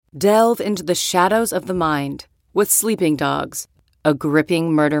Delve into the shadows of the mind with Sleeping Dogs, a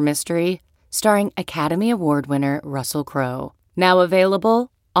gripping murder mystery starring Academy Award winner Russell Crowe. Now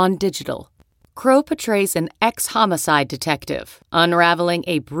available on digital. Crowe portrays an ex-homicide detective unraveling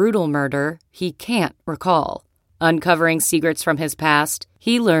a brutal murder he can't recall. Uncovering secrets from his past,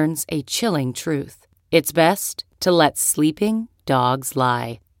 he learns a chilling truth. It's best to let sleeping dogs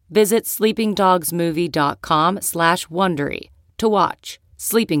lie. Visit sleepingdogsmovie.com/Wondery to watch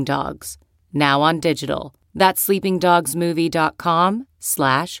Sleeping Dogs, now on digital. That's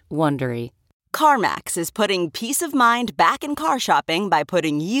sleepingdogsmovie.com/Wondery. CarMax is putting peace of mind back in car shopping by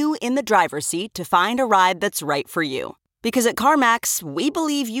putting you in the driver's seat to find a ride that's right for you. Because at CarMax, we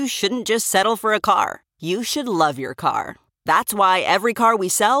believe you shouldn't just settle for a car. You should love your car. That's why every car we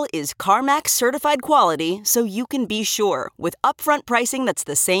sell is CarMax certified quality, so you can be sure with upfront pricing that's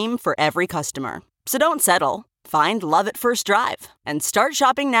the same for every customer. So don't settle. Find love at first drive and start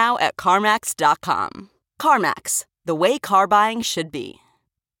shopping now at CarMax.com. CarMax, the way car buying should be.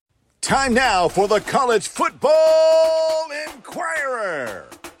 Time now for the College Football Inquirer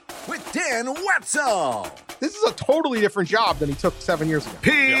with Dan Wetzel. This is a totally different job than he took 7 years ago.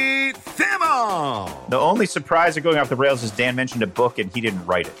 Pete Thamel. The only surprise of going off the rails is Dan mentioned a book and he didn't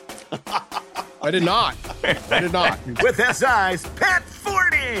write it. I did not. With SI's Pat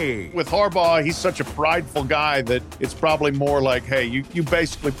Forney. With Harbaugh, he's such a prideful guy that it's probably more like, hey, you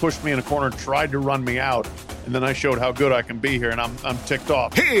basically pushed me in a corner and tried to run me out, and then I showed how good I can be here, and I'm ticked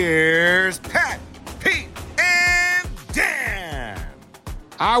off. Here's Pat, Pete, and Dan.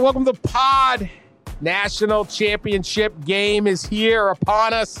 All right, welcome to the pod. National championship game is here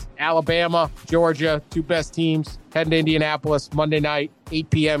upon us. Alabama, Georgia, two best teams heading to Indianapolis Monday night, 8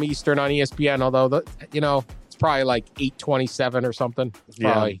 p.m. Eastern on ESPN. Although, it's probably like 8:27 or something. It's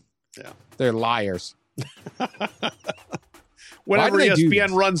probably, they're liars. Whenever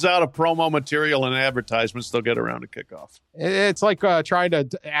ESPN runs out of promo material and advertisements, they'll get around to kickoff. It's like trying to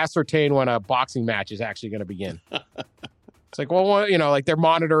ascertain when a boxing match is actually going to begin. It's like, well, like they're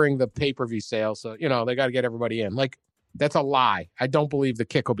monitoring the pay-per-view sales, so, they got to get everybody in. Like, that's a lie. I don't believe the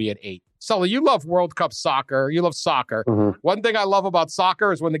kick will be at 8. Sully, you love World Cup soccer. You love soccer. Mm-hmm. One thing I love about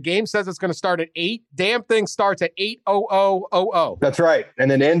soccer is when the game says it's going to start at 8, damn thing starts at 8:00:00. That's right. And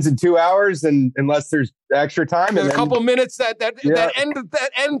then ends in 2 hours, and unless there's extra time. There's a couple minutes that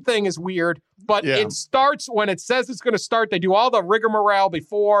end thing is weird, but it starts when it says it's going to start. They do all the rigmarole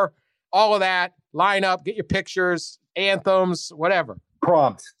before, all of that. Line up, get your pictures, anthems, whatever.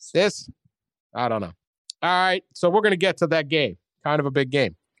 Prompt. This, I don't know. All right, so we're going to get to that game. Kind of a big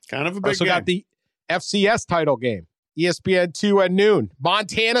game. Also got the FCS title game. ESPN 2 at noon.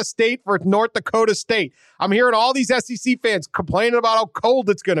 Montana State versus North Dakota State. I'm hearing all these SEC fans complaining about how cold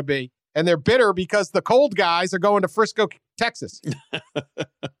it's going to be, and they're bitter because the cold guys are going to Frisco, Texas.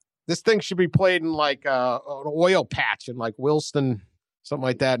 This thing should be played in like an oil patch in like Williston, something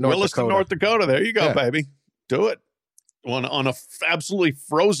like that. Williston, North Dakota. There you go, baby. Do it. On a absolutely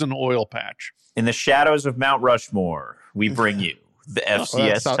frozen oil patch. In the shadows of Mount Rushmore, we bring you the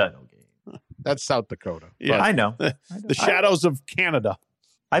FCS title game. That's South Dakota. Yeah, I know. The shadows of Canada.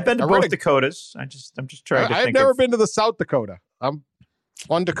 I've been to both Dakotas. I'm just trying to think. I've never been to the South Dakota. I'm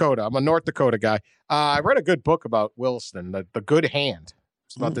one Dakota. I'm a North Dakota guy. I read a good book about Williston, the Good Hand.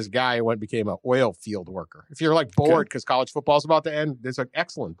 It's about this guy who became an oil field worker. If you're like bored because college football is about to end, there's an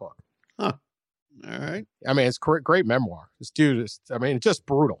excellent book. Huh. All right. I mean, it's great memoir. This dude is, it's just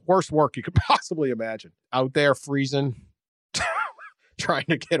brutal. Worst work you could possibly imagine. Out there freezing, trying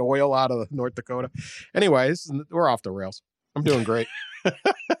to get oil out of North Dakota. Anyways, we're off the rails. I'm doing great.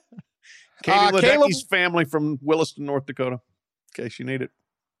 Katie Ledecky's family from Williston, North Dakota, in case you need it.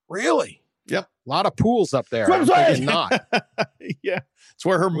 Really? Yep. A lot of pools up there. Not. Yeah. It's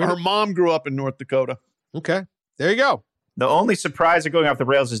where her mom grew up in North Dakota. Okay. There you go. The only surprise of going off the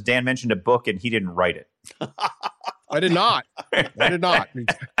rails is Dan mentioned a book and he didn't write it. I did not.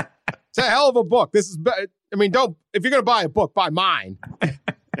 It's a hell of a book. This is, if you're going to buy a book, buy mine.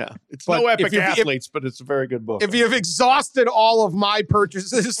 Yeah. It's no Epic Athletes, but it's a very good book. If you've exhausted all of my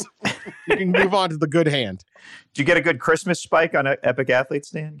purchases, you can move on to the Good Hand. Did you get a good Christmas spike on Epic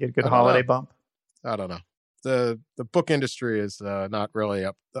Athletes, Dan? Get a good holiday bump? I don't know. The book industry is not really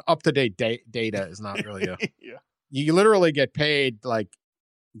up. The up-to-date data is not really yeah. You literally get paid like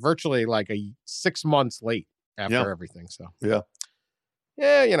virtually like 6 months late after everything. So yeah,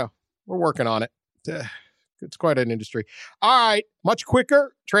 we're working on it. It's quite an industry. All right, much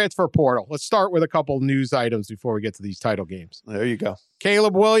quicker transfer portal. Let's start with a couple news items before we get to these title games. There you go.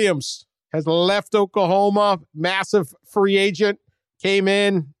 Caleb Williams has left Oklahoma. Massive free agent, came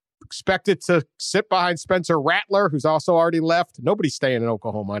in, expected to sit behind Spencer Rattler, who's also already left. Nobody's staying in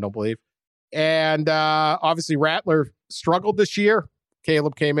Oklahoma, I don't believe. And obviously Rattler struggled this year.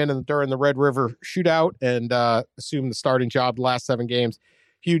 Caleb came in during the Red River shootout and assumed the starting job the last 7 games.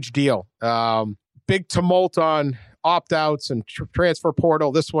 Huge deal. Big tumult on opt-outs and transfer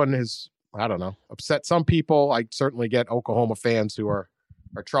portal. This one has, I don't know, upset some people. I certainly get Oklahoma fans who are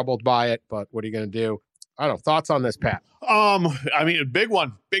troubled by it, but what are you going to do? I don't know. Thoughts on this, Pat? I mean, a big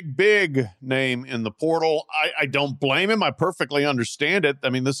one, big name in the portal. I don't blame him. I perfectly understand it. I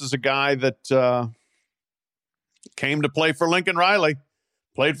mean, this is a guy that came to play for Lincoln Riley,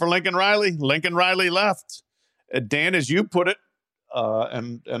 played for Lincoln Riley. Lincoln Riley left. Dan, as you put it,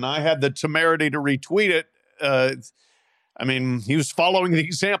 and I had the temerity to retweet it. I mean, he was following the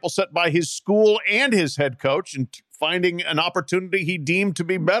example set by his school and his head coach and finding an opportunity he deemed to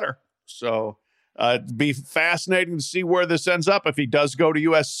be better. So it'd be fascinating to see where this ends up if he does go to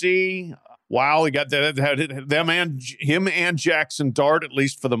USC. Wow, he got them and him and Jackson Dart, at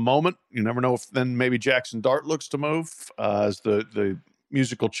least for the moment. You never know if then maybe Jackson Dart looks to move as the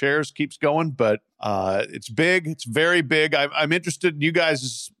musical chairs keeps going. But it's big. It's very big. I'm interested in you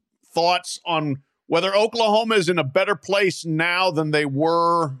guys' thoughts on whether Oklahoma is in a better place now than they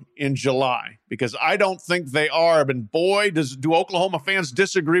were in July, because I don't think they are. And boy, do Oklahoma fans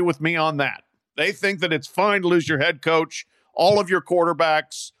disagree with me on that. They think that it's fine to lose your head coach, all of your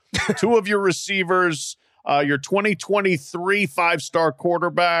quarterbacks, 2 of your receivers, your 2023 5-star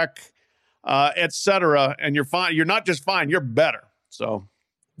quarterback, et cetera. And you're fine. You're not just fine, you're better. So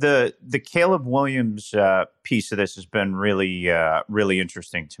the Caleb Williams piece of this has been really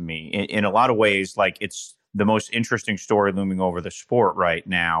interesting to me in a lot of ways. Like, it's the most interesting story looming over the sport right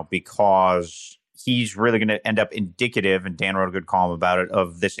now, because he's really going to end up indicative, and Dan wrote a good column about it,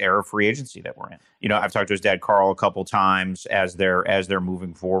 of this era of free agency that we're in. You know, I've talked to his dad, Carl, a couple times as they're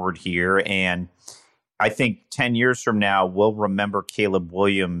moving forward here. And I think 10 years from now, we'll remember Caleb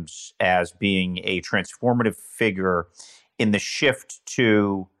Williams as being a transformative figure in the shift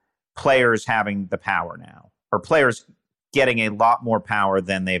to players having the power now, or players getting a lot more power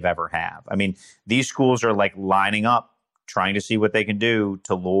than they've ever have. I mean, these schools are like lining up, trying to see what they can do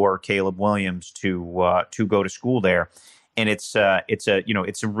to lure Caleb Williams to go to school there. And it's a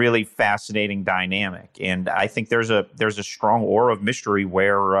really fascinating dynamic. And I think there's a strong aura of mystery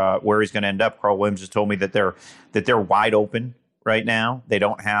where he's going to end up. Carl Williams has told me that they're wide open right now. They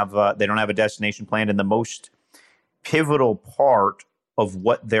don't have a destination plan, and the most pivotal part of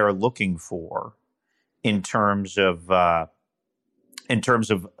what they're looking for in terms of a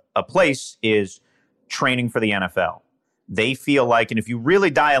place is training for the NFL. They feel like, and if you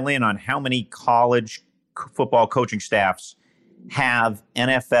really dial in on how many college football coaching staffs have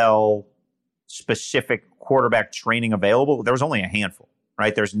NFL specific quarterback training available, there's only a handful,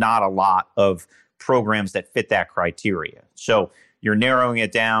 right? There's not a lot of programs that fit that criteria. So you're narrowing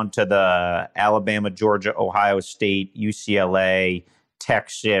it down to the Alabama, Georgia, Ohio State, UCLA,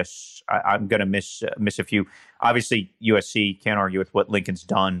 Texas. I'm going to miss a few. Obviously, USC, can't argue with what Lincoln's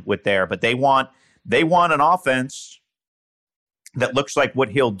done with there, but they want an offense that looks like what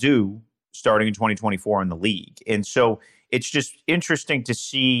he'll do starting in 2024 in the league. And so it's just interesting to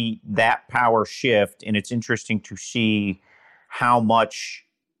see that power shift, and it's interesting to see how much,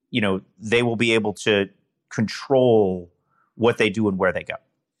 they will be able to control what they do and where they go.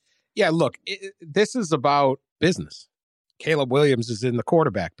 Yeah, look, this is about business. Caleb Williams is in the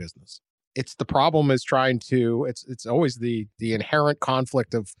quarterback business. It's the problem is it's always the inherent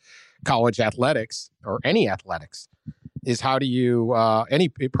conflict of college athletics, or any athletics, is how do you, any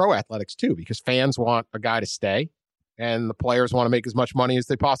pro athletics too, because fans want a guy to stay and the players want to make as much money as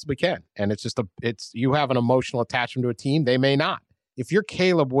they possibly can. And it's you have an emotional attachment to a team. They may not. If you're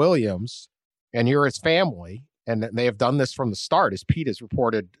Caleb Williams and you're his family, and they have done this from the start, as Pete has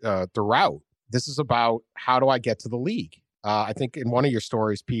reported throughout, this is about how do I get to the league? I think in one of your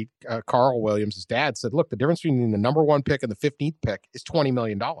stories, Pete, Carl Williams' dad said, look, the difference between the number 1 pick and the 15th pick is $20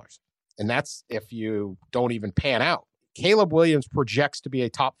 million. And that's if you don't even pan out. Caleb Williams projects to be a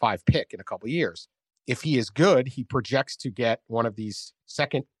top 5 pick in a couple of years. If he is good, he projects to get one of these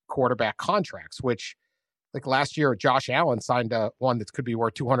second quarterback contracts, which, like last year, Josh Allen signed one that could be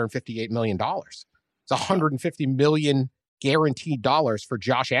worth $258 million. It's $150 million guaranteed dollars for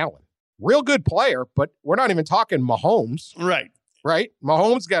Josh Allen. Real good player, but we're not even talking Mahomes. Right?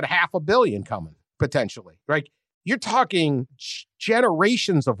 Mahomes got $500 million coming, potentially. Right? You're talking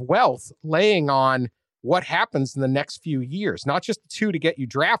generations of wealth laying on what happens in the next few years. Not just the 2 to get you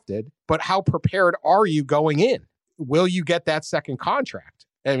drafted, but how prepared are you going in? Will you get that second contract?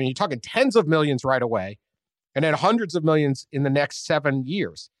 I mean, you're talking tens of millions right away, and then hundreds of millions in the next 7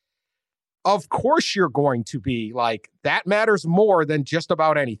 years. of course you're going to be like, that matters more than just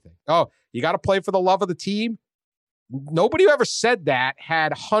about anything. Oh, you got to play for the love of the team. Nobody who ever said that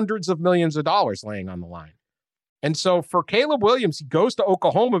had hundreds of millions of dollars laying on the line. And so for Caleb Williams, he goes to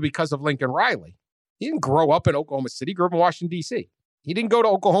Oklahoma because of Lincoln Riley. He didn't grow up in Oklahoma City. He grew up in Washington, D.C. He didn't go to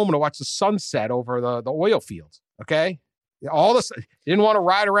Oklahoma to watch the sunset over the oil fields, okay? All this, he didn't want to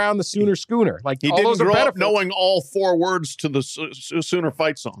ride around the Sooner Schooner. Like, he all didn't those are grow up benefits. knowing all 4 words to the Sooner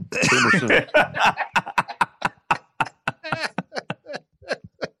fight song. Sooner.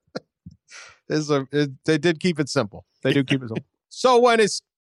 They did keep it simple. They do keep it simple. So when his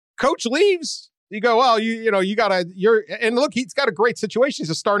coach leaves, you go, well, you and look, he's got a great situation. He's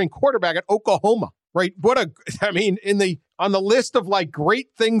a starting quarterback at Oklahoma, right? On the list of like great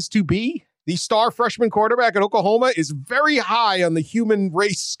things to be, the star freshman quarterback at Oklahoma is very high on the human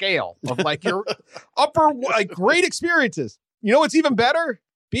race scale of like your upper, like great experiences. You know what's even better?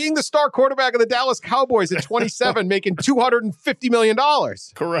 Being the star quarterback of the Dallas Cowboys at 27, making $250 million.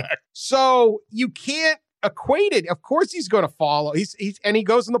 Correct. So you can't equate it. Of course he's going to follow. And he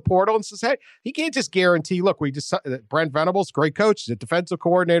goes in the portal and says, hey, he can't just guarantee, look, Brent Venables, great coach, he's a defensive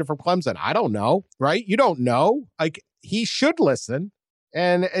coordinator from Clemson. I don't know, right? You don't know. Like, he should listen.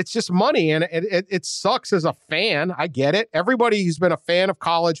 And it's just money. And it sucks as a fan. I get it. Everybody who's been a fan of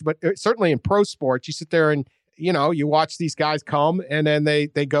college, but certainly in pro sports, you sit there and, you watch these guys come and then they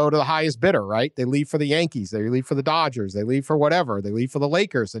go to the highest bidder, right? They leave for the Yankees. They leave for the Dodgers. They leave for whatever. They leave for the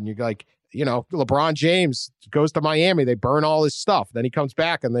Lakers. And you're like, LeBron James goes to Miami. They burn all his stuff. Then he comes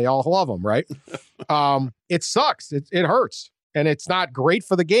back and they all love him, right? It sucks. It hurts. And it's not great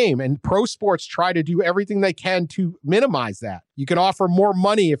for the game. And pro sports try to do everything they can to minimize that. You can offer more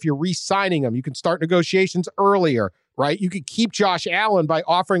money if you're re-signing them. You can start negotiations earlier, right? You could keep Josh Allen by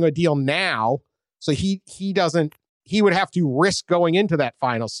offering a deal now. So he would have to risk going into that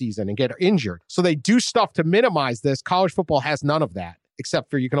final season and get injured. So they do stuff to minimize this. College football has none of that,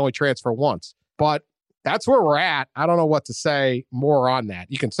 except for you can only transfer once. But that's where we're at. I don't know what to say more on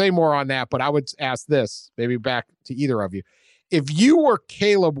that. You can say more on that, but I would ask this, maybe back to either of you. If you were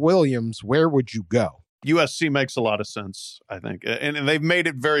Caleb Williams, where would you go? USC makes a lot of sense, I think. And they've made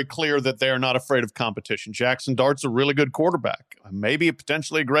it very clear that they are not afraid of competition. Jackson Dart's a really good quarterback, maybe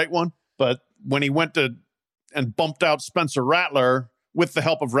potentially a great one. But when he went to and bumped out Spencer Rattler with the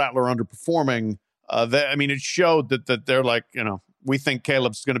help of Rattler underperforming, it showed that they're like, we think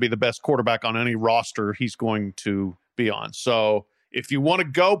Caleb's going to be the best quarterback on any roster he's going to be on. So if you want to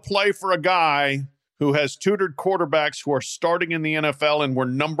go play for a guy who has tutored quarterbacks who are starting in the NFL and were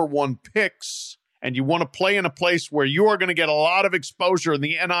number 1 picks, and you want to play in a place where you are going to get a lot of exposure and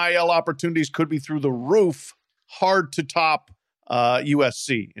the NIL opportunities could be through the roof, hard to top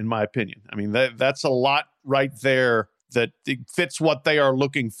USC, in my opinion. I mean, that's a lot right there that fits what they are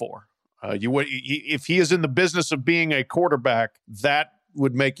looking for. If he is in the business of being a quarterback, that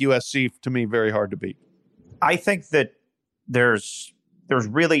would make USC, to me, very hard to beat. I think that there's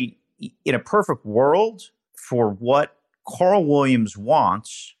really, in a perfect world, for what Carl Williams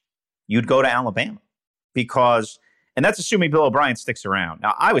wants, you'd go to Alabama. And that's assuming Bill O'Brien sticks around.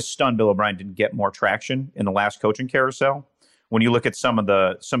 Now, I was stunned Bill O'Brien didn't get more traction in the last coaching carousel. When you look at some of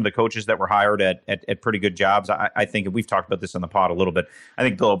the coaches that were hired at pretty good jobs, I think, and we've talked about this on the pod a little bit, I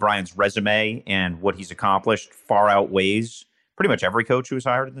think Bill O'Brien's resume and what he's accomplished far outweighs pretty much every coach who was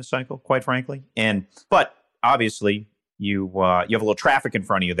hired in this cycle, quite frankly. But obviously, you have a little traffic in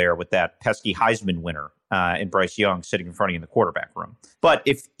front of you there with that pesky Heisman winner and Bryce Young sitting in front of you in the quarterback room. But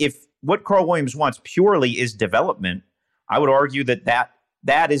if what Carl Williams wants purely is development, I would argue that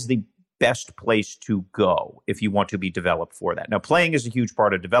is the best place to go if you want to be developed for that. Now, playing is a huge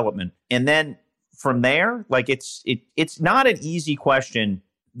part of development. And then from there, like it's not an easy question.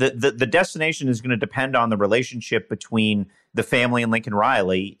 The destination is going to depend on the relationship between the family and Lincoln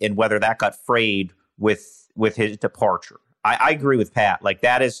Riley and whether that got frayed with his departure. I agree with Pat. Like,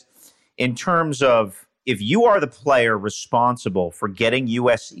 that is, in terms of, if you are the player responsible for getting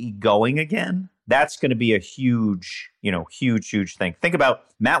USC going again, that's going to be a huge thing. Think about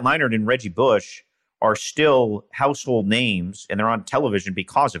Matt Leinart and Reggie Bush are still household names, and they're on television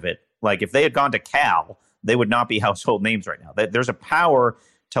because of it. Like, if they had gone to Cal, they would not be household names right now. There's a power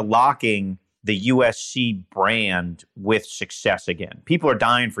to locking the USC brand with success again. People are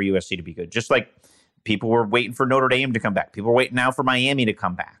dying for USC to be good, just like people were waiting for Notre Dame to come back. People are waiting now for Miami to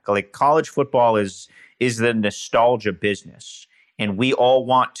come back. Like, college football is the nostalgia business. And we all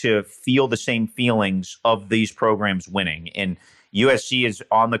want to feel the same feelings of these programs winning. And USC is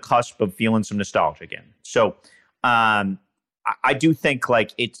on the cusp of feeling some nostalgia again. So I do think,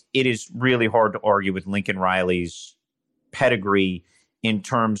 like, it is really hard to argue with Lincoln Riley's pedigree in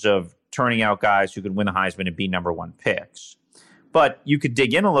terms of turning out guys who could win the Heisman and be number one picks. But you could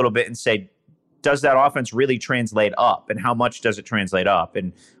dig in a little bit and say, does that offense really translate up? And how much does it translate up?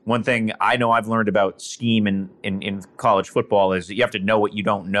 And one thing I know I've learned about scheme in college football is that you have to know what you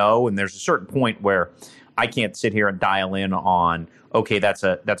don't know. And there's a certain point where I can't sit here and dial in on, okay, that's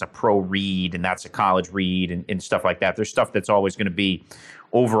a pro read and that's a college read and stuff like that. There's stuff that's always going to be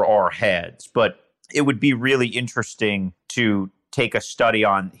over our heads. But it would be really interesting to take a study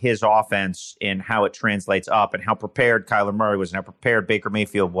on his offense and how it translates up and how prepared Kyler Murray was and how prepared Baker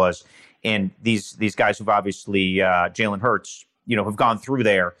Mayfield was. And these guys who've obviously, Jalen Hurts, have gone through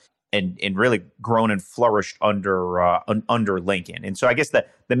there and really grown and flourished under Lincoln. And so I guess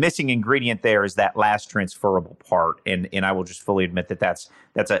the missing ingredient there is that last transferable part. And I will just fully admit that that's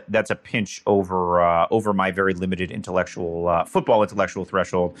a pinch over my very limited football intellectual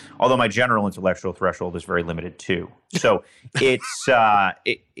threshold. Although my general intellectual threshold is very limited too. So it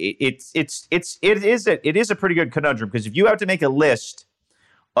is a pretty good conundrum, because if you have to make a list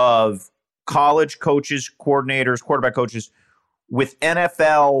of college coaches, coordinators, quarterback coaches with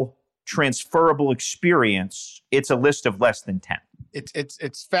NFL transferable experience, it's a list of less than 10.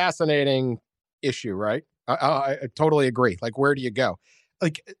 It's fascinating issue, right? I totally agree. Like, where do you go?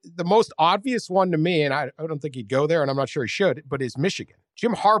 Like, the most obvious one to me, and I don't think he'd go there, and I'm not sure he should, but is Michigan.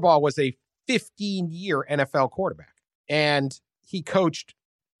 Jim Harbaugh was a 15-year NFL quarterback, and he coached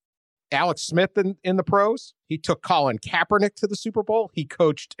Alex Smith in the pros. He took Colin Kaepernick to the Super Bowl. He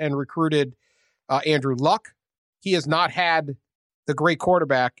coached and recruited Andrew Luck. He has not had the great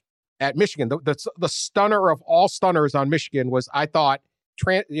quarterback at Michigan. The stunner of all stunners on Michigan was, I thought,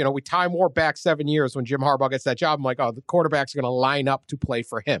 we time warp back 7 years when Jim Harbaugh gets that job. I'm like, oh, the quarterback's going to line up to play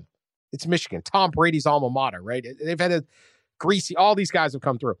for him. It's Michigan, Tom Brady's alma mater, right? They've had a greasy. All these guys have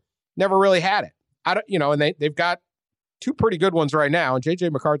come through. Never really had it. And they've got two pretty good ones right now, and J.J.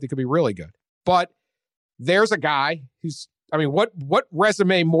 McCarthy could be really good. But there's a guy who's, what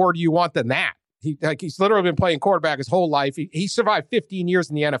resume more do you want than that? He's literally been playing quarterback his whole life. He survived 15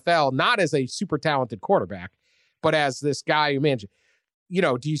 years in the NFL, not as a super talented quarterback, but as this guy who managed.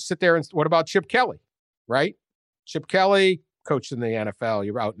 Do you sit there and what about Chip Kelly, right? Chip Kelly coached in the NFL.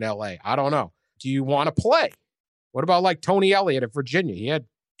 You're out in LA. I don't know. Do you want to play? What about like Tony Elliott at Virginia? He had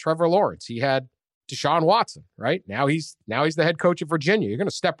Trevor Lawrence. He had Deshaun Watson, right? Now he's the head coach of Virginia. You're going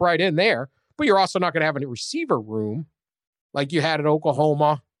to step right in there, but you're also not going to have a receiver room like you had at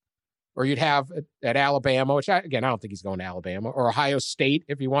Oklahoma, or you'd have at Alabama, which I don't think he's going to Alabama, or Ohio State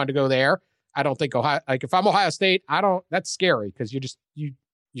if he wanted to go there. I don't think if I'm Ohio State, that's scary, because you're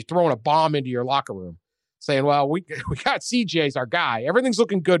throwing a bomb into your locker room saying, well, we got CJ's our guy. Everything's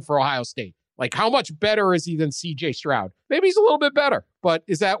looking good for Ohio State. Like, how much better is he than CJ Stroud? Maybe he's a little bit better, but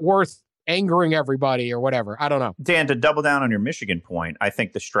is that worth angering everybody or whatever? I don't know. Dan, to double down on your Michigan point, I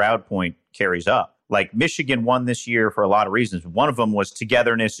think the Stroud point carries up. Like, Michigan won this year for a lot of reasons. One of them was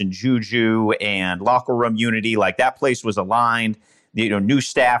togetherness and juju and locker room unity. Like, that place was aligned, new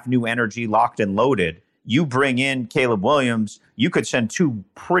staff, new energy, locked and loaded. You bring in Caleb Williams, you could send two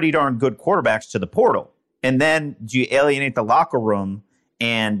pretty darn good quarterbacks to the portal. And then do you alienate the locker room,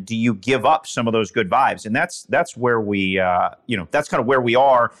 and do you give up some of those good vibes? And that's where we, that's kind of where we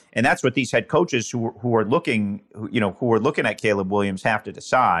are. And that's what these head coaches who are looking at Caleb Williams have to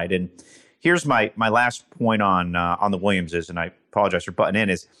decide. And here's my last point on the Williamses, and I apologize for butting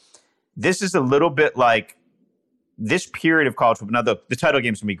in, is this is a little bit like this period of college football. Now, the title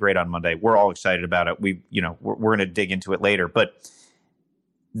game's going to be great on Monday. We're all excited about it. We're going to dig into it later. But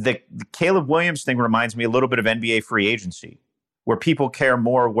the Caleb Williams thing reminds me a little bit of NBA free agency, where people care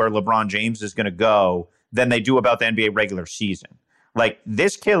more where LeBron James is going to go than they do about the NBA regular season. Like,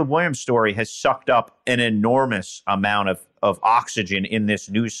 this Caleb Williams story has sucked up an enormous amount of oxygen in this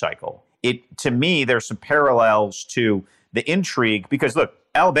news cycle. To me, there's some parallels to the intrigue, because look,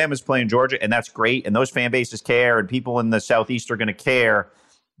 Alabama's playing Georgia, and that's great, and those fan bases care, and people in the Southeast are going to care.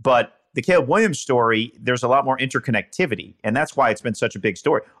 But the Caleb Williams story, there's a lot more interconnectivity, and that's why it's been such a big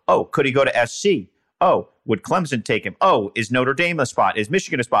story. Oh, could he go to SC? Oh, would Clemson take him? Oh, is Notre Dame a spot? Is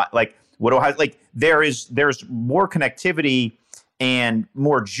Michigan a spot? Like, what Ohio? Like, there's more connectivity and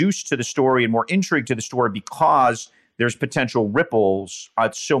more juice to the story and more intrigue to the story, because there's potential ripples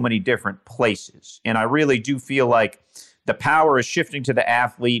at so many different places. And I really do feel like the power is shifting to the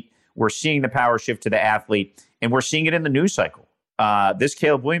athlete. We're seeing the power shift to the athlete, and we're seeing it in the news cycle. This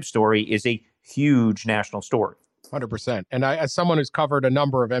Caleb Williams story is a huge national story. 100%. And as someone who's covered a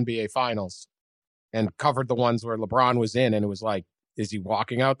number of NBA finals and covered the ones where LeBron was in, and it was like, is he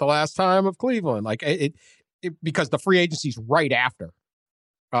walking out the last time of Cleveland? Like, it because the free agency's right after.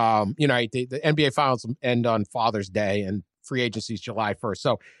 The NBA finals end on Father's Day, and free agency is July 1st.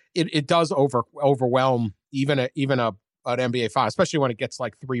 So it does overwhelm even an NBA final, especially when it gets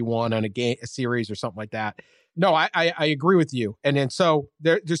like 3-1 on a series or something like that. No, I agree with you. And then so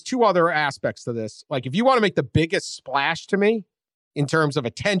there's two other aspects to this. Like if you want to make the biggest splash to me in terms of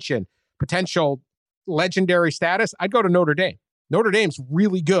attention, potential legendary status, I'd go to Notre Dame. Notre Dame's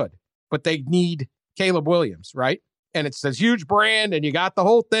really good, but they need Caleb Williams, right? And it's this huge brand, and you got the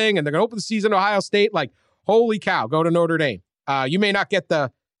whole thing, and they're going to open the season at Ohio State. Like, holy cow, go to Notre Dame. You may not get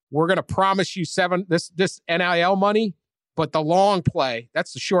we're going to promise you this NIL money, but the long play,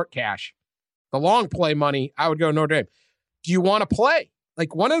 that's the short cash. The long play money, I would go to Notre Dame. Do you want to play?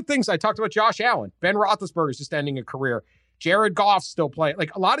 Like, one of the things I talked about Josh Allen, Ben Roethlisberger is just ending a career. Jared Goff's still playing.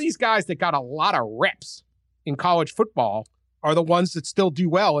 Like, a lot of these guys that got a lot of reps in college football are the ones that still do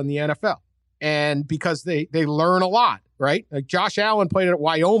well in the NFL. And because they learn a lot, right? Like Josh Allen played at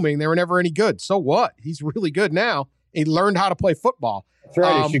Wyoming. They were never any good. So what? He's really good now. He learned how to play football. That's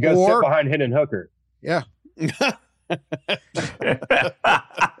right. He should go sit behind Hendon Hooker. Yeah.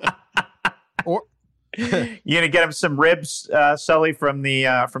 Or You gonna get him some ribs, Sully, from the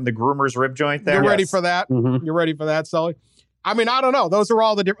groomer's rib joint there? You're ready for that? Mm-hmm. You're ready for that, Sully? I mean, I don't know. Those are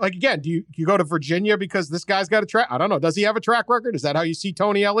all the different. Like again, do you go to Virginia because this guy's got a track? I don't know. Does he have a track record? Is that how you see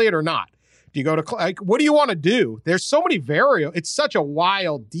Tony Elliott or not? Do you go to like? What do you want to do? There's so many variables. It's such a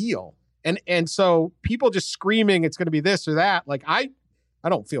wild deal, and so people just screaming it's going to be this or that. Like I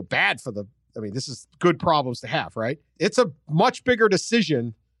don't feel bad for the. I mean, this is good problems to have, right? It's a much bigger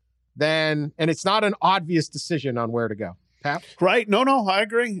decision and it's not an obvious decision on where to go. Pat? Right? No, I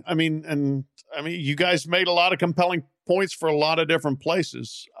agree. I mean, you guys made a lot of compelling points for a lot of different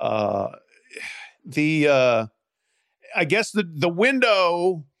places. I guess the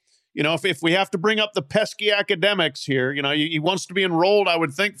window, if we have to bring up the pesky academics here, he wants to be enrolled, I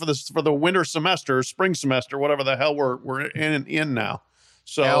would think, for the winter semester, spring semester, whatever the hell we're in now.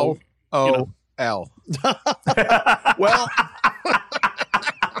 So L-O-L. Well,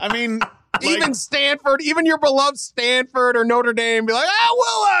 I mean, even Stanford, even your beloved Stanford or Notre Dame, be like,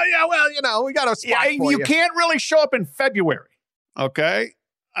 we got to spot for you. You can't really show up in February, okay?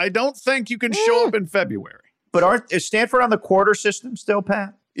 I don't think you can show up in February. But is Stanford on the quarter system still,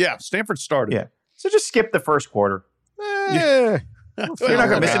 Pat? Yeah, Stanford started. Yeah, so just skip the first quarter. You're not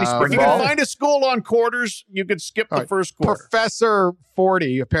going to miss any spring ball. If you can find a school on quarters, you could skip the first quarter. Professor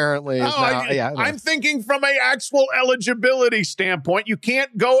 40 apparently is I'm thinking from an actual eligibility standpoint. You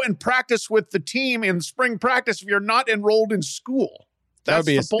can't go and practice with the team in spring practice if you're not enrolled in school. That's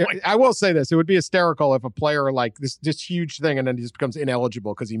the point. I will say this. It would be hysterical if a player like this huge thing and then he just becomes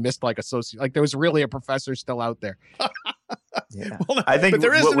ineligible because he missed like like there was really a professor still out there. Yeah. Well, I think but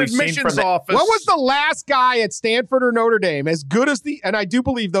there is an admissions office. What was the last guy at Stanford or Notre Dame as good as and I do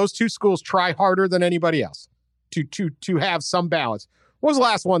believe those two schools try harder than anybody else to have some balance. What was the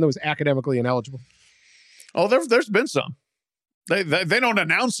last one that was academically ineligible? Oh, there's been some. They don't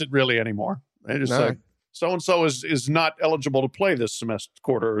announce it really anymore. They just say so-and-so is not eligible to play this semester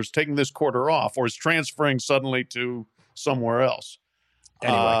quarter, or is taking this quarter off, or is transferring suddenly to somewhere else.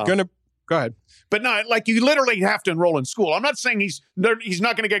 Anyway, go ahead. But no, like you literally have to enroll in school. I'm not saying he's not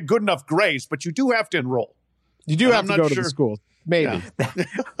going to get good enough grades, but you do have to enroll. You do have to go to the school. Maybe. Yeah.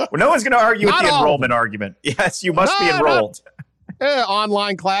 Well, no one's going to argue with the enrollment argument. Yes, you must be enrolled.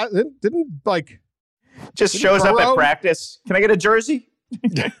 Online class. Just shows up at practice. Can I get a jersey?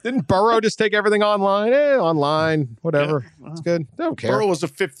 Didn't Burrow just take everything online? Online, whatever. Yeah, well, it's good. Don't care. Burrow was a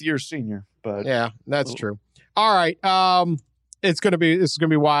fifth-year senior, but yeah, that's true. All right. This is gonna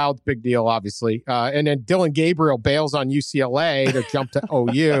be wild, big deal, obviously. And then Dylan Gabriel bails on UCLA to jump to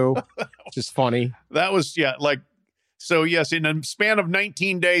OU, which is funny. That was so yes, in a span of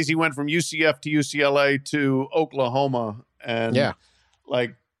 19 days, he went from UCF to UCLA to Oklahoma, and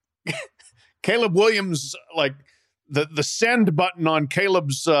Caleb Williams, the send button on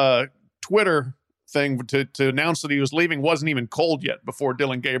Caleb's Twitter thing to announce that he was leaving wasn't even cold yet before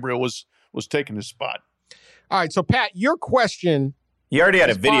Dylan Gabriel was taking his spot. All right, so Pat, your question. He already had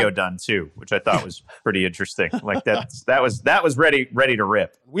a video done too, which I thought was pretty interesting. Like that was ready to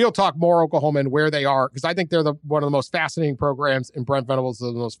rip. We'll talk more Oklahoma and where they are, because I think they're one of the most fascinating programs, and Brent Venables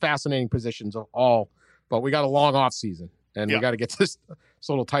is the most fascinating positions of all. But we got a long off season, and we got to get to this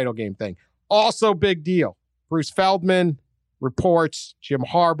little title game thing. Also, big deal. Bruce Feldman reports Jim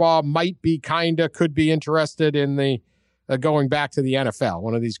Harbaugh could be interested in the going back to the NFL.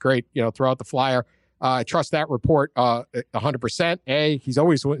 One of these great, throw out the flyer. I trust that report 100%. A, he's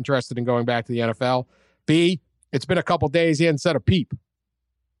always interested in going back to the NFL. B, it's been a couple days. He hadn't said a peep.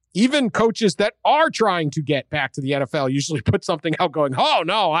 even coaches that are trying to get back to the NFL usually put something out going, oh,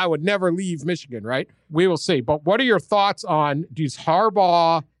 no, I would never leave Michigan, right? We will see. But what are your thoughts on, does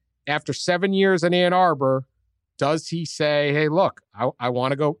Harbaugh, after 7 years in Ann Arbor, does he say, hey, look, I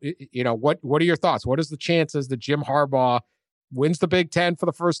want to go, what are your thoughts? What is the chances that Jim Harbaugh wins the Big Ten for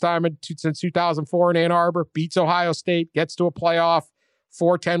the first time since 2004 in Ann Arbor, beats Ohio State, gets to a playoff,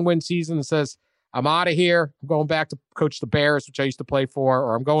 4-10-win season, and says, I'm out of here. I'm going back to coach the Bears, which I used to play for,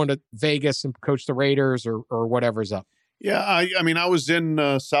 or I'm going to Vegas and coach the Raiders or whatever's up. Yeah, I mean, I was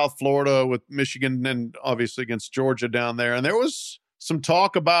in South Florida with Michigan and obviously against Georgia down there, and there was some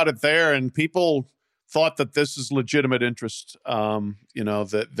talk about it there, and people thought that this is legitimate interest,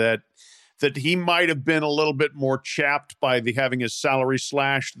 that he might have been a little bit more chapped by having his salary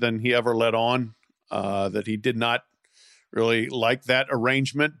slashed than he ever let on, that he did not really like that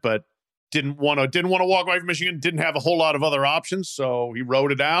arrangement, but didn't want to walk away from Michigan, didn't have a whole lot of other options, so he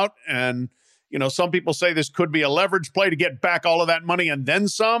wrote it out. And, some people say this could be a leverage play to get back all of that money and then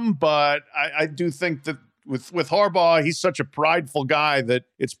some, but I do think that with Harbaugh, he's such a prideful guy that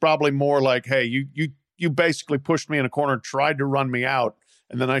it's probably more like, hey, you basically pushed me in a corner, tried to run me out,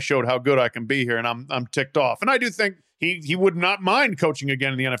 and then I showed how good I can be here, and I'm ticked off. And I do think he would not mind coaching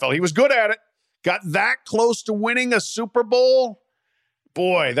again in the NFL. He was good at it, got that close to winning a Super Bowl.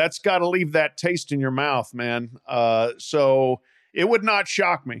 Boy, that's got to leave that taste in your mouth, man. So it would not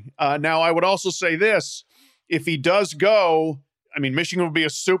shock me. Now, I would also say this. If he does go, I mean, Michigan would be a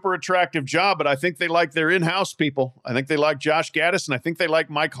super attractive job, but I think they like their in-house people. I think they like Josh Gaddis, and I think they like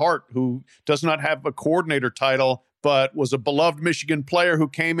Mike Hart, who does not have a coordinator title, but was a beloved Michigan player who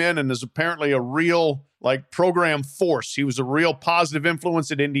came in and is apparently a real program force. He was a real positive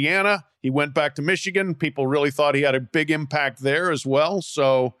influence at Indiana. He went back to Michigan. People really thought he had a big impact there as well.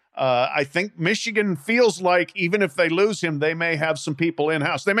 So I think Michigan feels like even if they lose him, they may have some people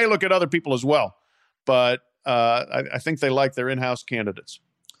in-house. They may look at other people as well, but I think they like their in-house candidates.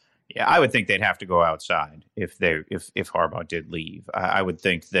 Yeah, I would think they'd have to go outside if Harbaugh did leave. I would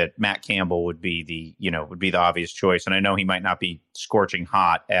think that Matt Campbell would be the obvious choice. And I know he might not be scorching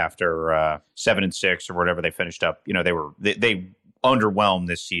hot after 7-6 or whatever they finished up. They underwhelmed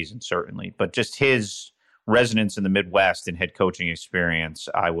this season certainly, but just his resonance in the Midwest and head coaching experience,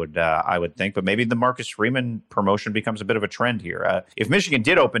 I would think. But maybe the Marcus Freeman promotion becomes a bit of a trend here. If Michigan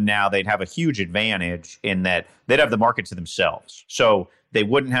did open now, they'd have a huge advantage in that they'd have the market to themselves. So they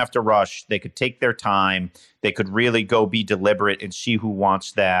wouldn't have to rush. They could take their time. They could really go be deliberate and see who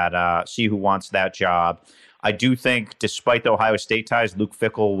wants that job. I do think, despite the Ohio State ties, Luke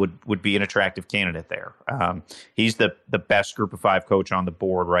Fickell would be an attractive candidate there. He's the best Group of Five coach on the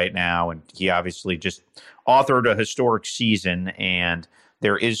board right now, and he obviously just authored a historic season. And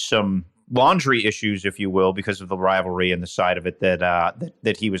there is some laundry issues, if you will, because of the rivalry and the side of it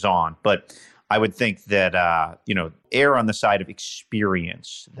that he was on. But I would think that err on the side of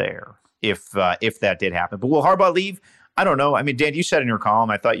experience there if that did happen. But will Harbaugh leave? I don't know. I mean, Dan, you said in your column,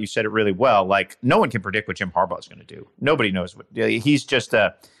 I thought you said it really well. No one can predict what Jim Harbaugh is going to do. Nobody knows what he's just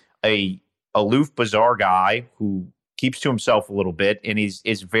a aloof, bizarre guy who keeps to himself a little bit, and is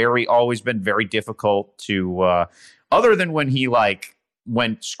always been very difficult to. Other than when he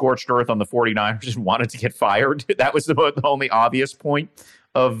went scorched earth on the 49ers and wanted to get fired, that was the only obvious point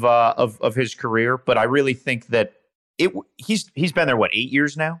of his career. But I really think that he's been there 8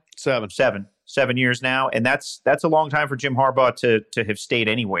 years now? 7 years now, and that's a long time for Jim Harbaugh to have stayed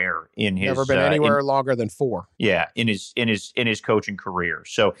anywhere in his. Never been anywhere longer than 4. Yeah, in his coaching career.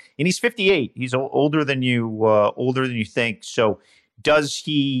 So, and he's 58. He's older than you think. So, does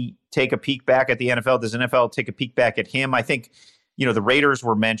he take a peek back at the NFL? Does the NFL take a peek back at him? I think. The Raiders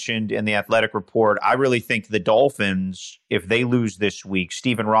were mentioned in the Athletic report. I really think the Dolphins, if they lose this week,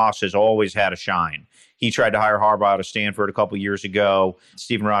 Stephen Ross has always had a shine. He tried to hire Harbaugh out of Stanford a couple years ago.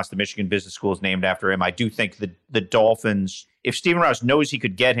 Stephen Ross, the Michigan Business School, is named after him. I do think the Dolphins, if Stephen Ross knows he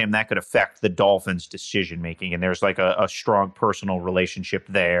could get him, that could affect the Dolphins' decision-making. And there's a strong personal relationship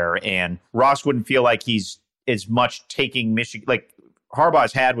there. And Ross wouldn't feel like he's as much taking Michigan,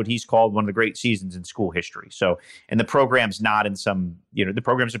 Harbaugh's had what he's called one of the great seasons in school history. So, and the program's not in some, the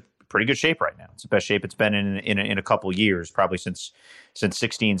program's in pretty good shape right now. It's the best shape it's been in a couple years, probably since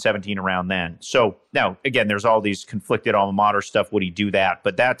 16, 17, around then. So now, again, there's all these conflicted alma mater stuff. Would he do that?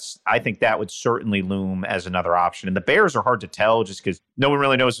 But I think that would certainly loom as another option. And the Bears are hard to tell just because no one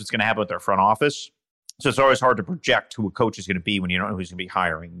really knows what's going to happen with their front office. So it's always hard to project who a coach is going to be when you don't know who's going to be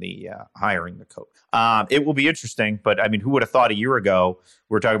hiring the coach. It will be interesting, but I mean, who would have thought a year ago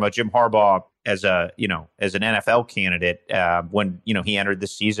we were talking about Jim Harbaugh as an NFL candidate when he entered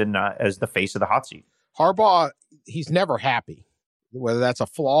this season as the face of the hot seat. Harbaugh, he's never happy. whether that's a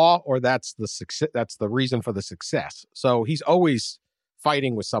flaw or that's the success. That's the reason for the success. So he's always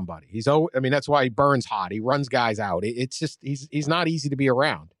fighting with somebody. That's why he burns hot. He runs guys out. It's just he's not easy to be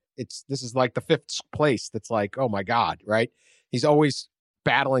around. This is like the fifth place. That's like, oh my God, right? He's always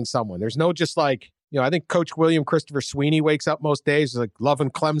battling someone. There's no just like, I think Coach William Christopher Sweeney wakes up most days like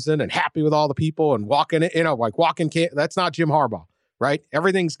loving Clemson and happy with all the people and walking. That's not Jim Harbaugh, right?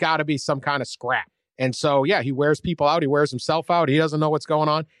 Everything's got to be some kind of scrap. And so, yeah, he wears people out. He wears himself out. He doesn't know what's going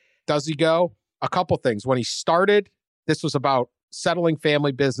on. Does he go? A couple things. When he started, this was about settling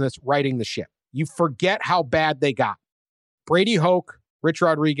family business, righting the ship. You forget how bad they got. Brady Hoke, Rich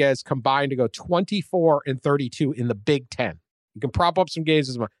Rodriguez combined to go 24-32 in the Big Ten. You can prop up some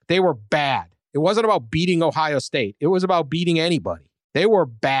games. They were bad. It wasn't about beating Ohio State. It was about beating anybody. They were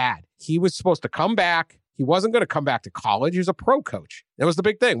bad. He was supposed to come back. He wasn't going to come back to college. He was a pro coach. That was the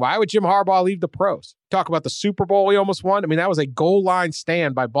big thing. Why would Jim Harbaugh leave the pros? Talk about the Super Bowl he almost won. That was a goal line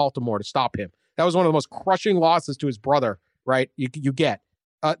stand by Baltimore to stop him. That was one of the most crushing losses to his brother, right? You get.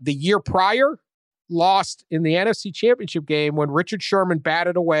 The year prior, lost in the NFC Championship game when Richard Sherman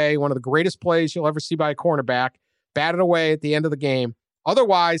batted away, one of the greatest plays you'll ever see by a cornerback, batted away at the end of the game.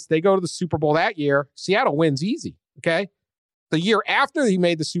 Otherwise, they go to the Super Bowl that year. Seattle wins easy, okay? The year after he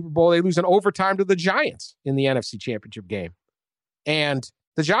made the Super Bowl, they lose in overtime to the Giants in the NFC Championship game. And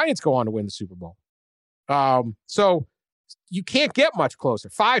the Giants go on to win the Super Bowl. So you can't get much closer.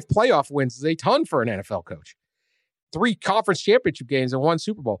 5 playoff wins is a ton for an NFL coach. 3 conference championship games and 1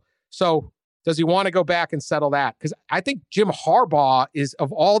 Super Bowl. So does he want to go back and settle that? Because I think Jim Harbaugh is,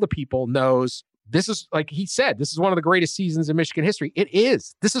 of all the people, knows this is, like he said, this is one of the greatest seasons in Michigan history. It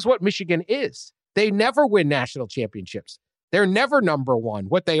is. This is what Michigan is. They never win national championships. They're never number one.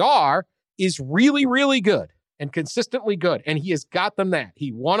 What they are is really, really good and consistently good. And he has got them that.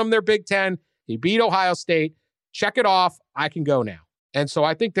 He won them their Big Ten. He beat Ohio State. Check it off. I can go now. And so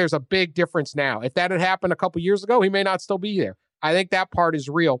I think there's a big difference now. If that had happened a couple years ago, he may not still be there. I think that part is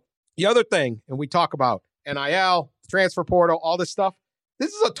real. The other thing, and we talk about NIL, transfer portal, all this stuff,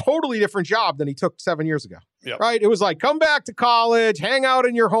 this is a totally different job than he took 7 years ago, right? It was like, come back to college, hang out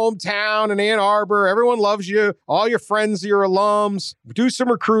in your hometown in Ann Arbor. Everyone loves you. All your friends are your alums. Do some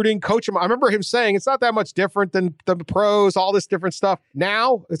recruiting, coach them. I remember him saying it's not that much different than the pros, all this different stuff.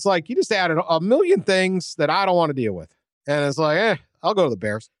 Now it's like you just added a million things that I don't want to deal with. And it's like, I'll go to the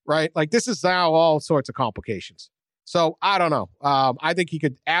Bears, right? Like this is now all sorts of complications. So I don't know. I think he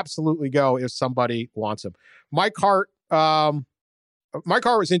could absolutely go if somebody wants him. Mike Hart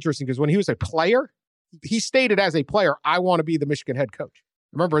was interesting because when he was a player, he stated as a player, I want to be the Michigan head coach. I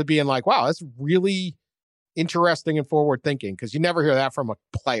remember it being like, wow, that's really interesting and forward thinking because you never hear that from a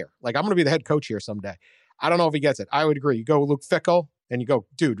player. Like, I'm going to be the head coach here someday. I don't know if he gets it. I would agree. You go Luke Fickell and you go,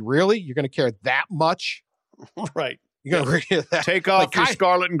 dude, really? You're going to care that much? Right. You're going to agree with that? Take off your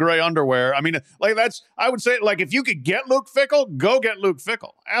scarlet and gray underwear. I mean, like I would say, like, if you could get Luke Fickell, go get Luke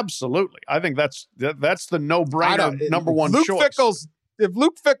Fickell. Absolutely. I think that's the no-brainer number one choice. If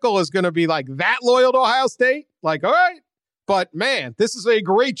Luke Fickell is going to be like that loyal to Ohio State, like, all right. But man, this is a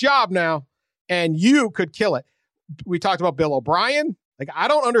great job now, and you could kill it. We talked about Bill O'Brien. Like, I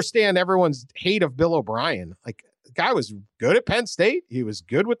don't understand everyone's hate of Bill O'Brien. Like, the guy was good at Penn State. He was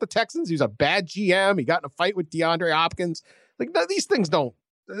good with the Texans. He was a bad GM. He got in a fight with DeAndre Hopkins. Like, these things don't,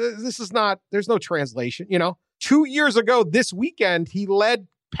 this is not, there's no translation, 2 years ago this weekend, he led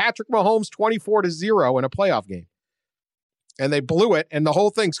Patrick Mahomes 24-0 in a playoff game. And they blew it, and the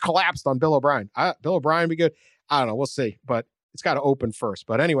whole thing's collapsed on Bill O'Brien. Bill O'Brien be good. I don't know. We'll see. But it's got to open first.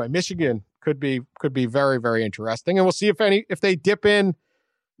 But anyway, Michigan could be very, very interesting. And we'll see if they dip in,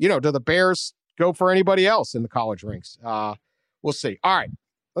 do the Bears go for anybody else in the college ranks? We'll see. All right.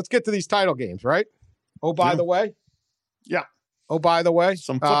 Let's get to these title games, right? Oh, by the way. Yeah. Oh, by the way.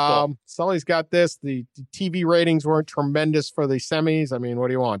 Some football. Sully's got this. The TV ratings weren't tremendous for the semis. I mean, what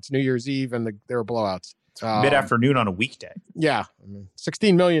do you want? It's New Year's Eve, and there were blowouts. Mid-afternoon on a weekday. Yeah. I mean,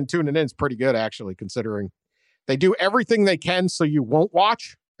 16 million tuning in is pretty good, actually, considering they do everything they can so you won't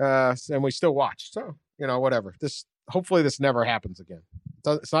watch, and we still watch. So, whatever. Hopefully this never happens again.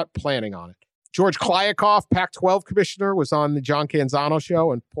 It's not planning on it. George Kliakoff, Pac-12 commissioner, was on the John Canzano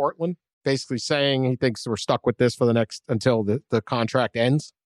show in Portland, basically saying he thinks we're stuck with this for until the contract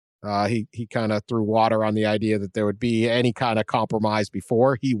ends. He kind of threw water on the idea that there would be any kind of compromise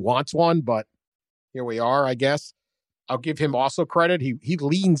before. He wants one, but here we are, I guess. I'll give him also credit. He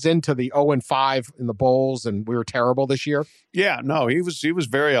leans into the 0-5 in the bowls, and we were terrible this year. Yeah, no, he was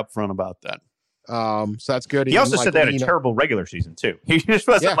very upfront about that. So that's good. He also said they had a terrible regular season too. He just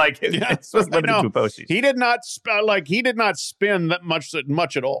wasn't limited to a postseason. He did not spin that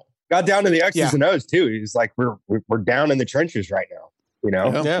much at all. got down to the X's Yeah. and O's too. He's like, we're down in the trenches right now. You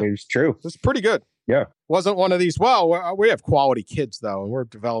know, Yeah. It was true. It's pretty good. Yeah. Wasn't one of these, well, we have quality kids, though, and we're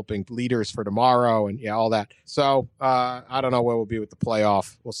developing leaders for tomorrow and all that. So I don't know where we'll be with the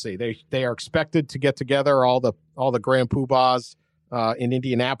playoff. We'll see. They are expected to get together, all the grand poobahs in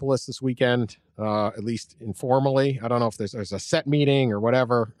Indianapolis this weekend, at least informally. I don't know if there's a set meeting or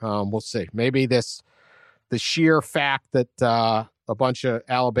whatever. We'll see. Maybe the sheer fact that a bunch of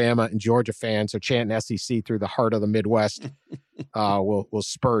Alabama and Georgia fans are chanting SEC through the heart of the Midwest will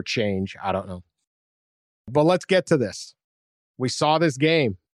spur change. I don't know. But let's get to this. We saw this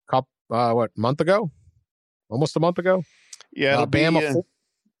game month ago? Almost a month ago? Yeah, it'll Bama.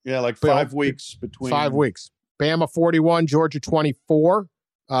 like 5 weeks between. 5 weeks. Bama 41, Georgia 24.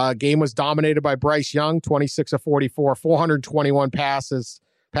 Game was dominated by Bryce Young, 26 of 44, 421 passes,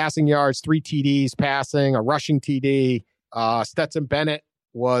 passing yards, 3 TDs passing, a rushing TD. Stetson Bennett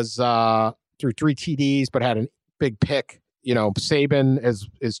was through 3 TDs, but had a big pick. Saban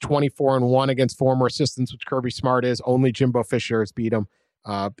is 24-1 against former assistants, which Kirby Smart is. Only Jimbo Fisher has beat him.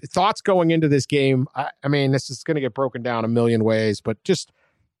 Thoughts going into this game? I mean, this is going to get broken down a million ways, but just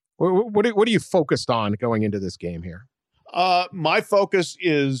what are you focused on going into this game here? My focus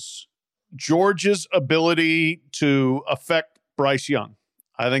is Georgia's ability to affect Bryce Young.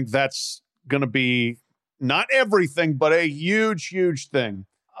 I think that's going to be not everything, but a huge, huge thing.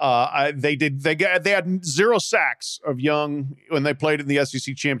 They had 0 sacks of Young when they played in the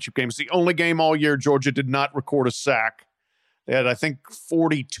SEC championship game. It's the only game all year Georgia did not record a sack. They had, I think,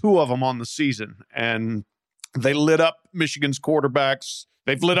 42 of them on the season, and they lit up Michigan's quarterbacks.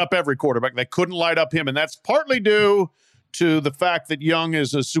 They've lit up every quarterback. They couldn't light up him, and that's partly due to the fact that Young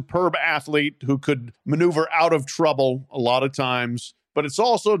is a superb athlete who could maneuver out of trouble a lot of times. But it's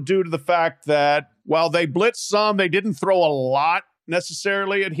also due to the fact that while they blitzed some, they didn't throw a lot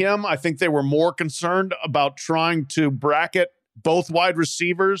necessarily at him. I think they were more concerned about trying to bracket both wide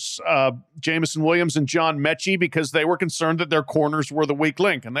receivers, Jamison Williams and John Mechie, because they were concerned that their corners were the weak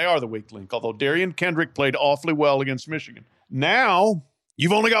link, and they are the weak link, although Darian Kendrick played awfully well against Michigan. Now,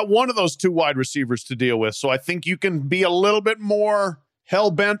 you've only got one of those 2 wide receivers to deal with, so I think you can be a little bit more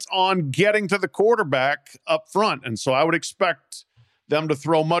hell-bent on getting to the quarterback up front, and so I would expect them to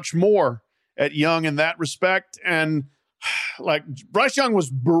throw much more at Young in that respect. And like Bryce Young was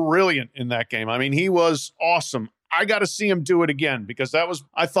brilliant in that game. I mean, he was awesome. I got to see him do it again because that was,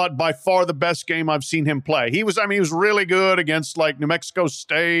 I thought, by far the best game I've seen him play. He was really good against like New Mexico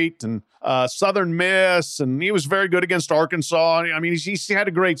State and Southern Miss, and he was very good against Arkansas. I mean, he had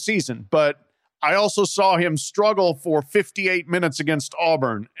a great season, but I also saw him struggle for 58 minutes against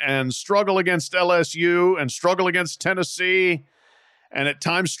Auburn and struggle against LSU and struggle against Tennessee and at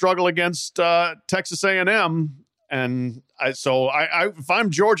times struggle against Texas A&M. And if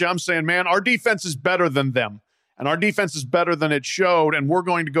I'm Georgia, I'm saying, man, our defense is better than them. And our defense is better than it showed, and we're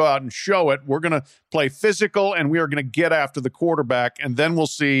going to go out and show it. We're going to play physical, and we are going to get after the quarterback, and then we'll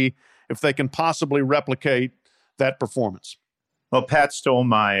see if they can possibly replicate that performance. Well, Pat stole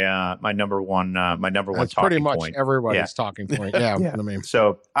my my number one That's talking pretty much point. everybody's talking point. Yeah, Yeah. I mean,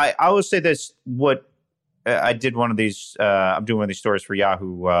 So I will say this: I did one of these. I'm doing one of these stories for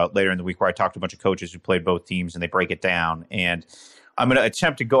Yahoo later in the week where I talked to a bunch of coaches who played both teams and they break it down. And I'm going to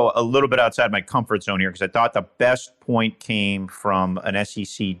attempt to go a little bit outside my comfort zone here because I thought the best point came from an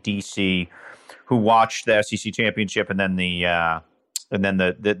SEC DC who watched the SEC championship and then the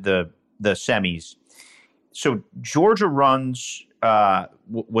semis. So Georgia runs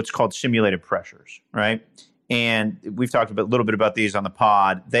what's called simulated pressures, right? And we've talked a little bit about these on the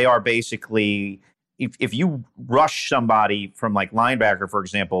pod. They are basically, if you rush somebody from like linebacker, for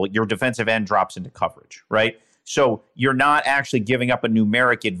example, your defensive end drops into coverage, right? So you're not actually giving up a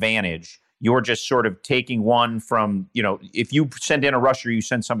numeric advantage. You're just sort of taking one from, if you send in a rusher, you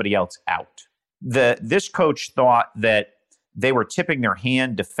send somebody else out. This coach thought that they were tipping their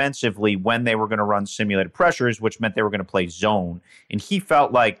hand defensively when they were going to run simulated pressures, which meant they were going to play zone. And he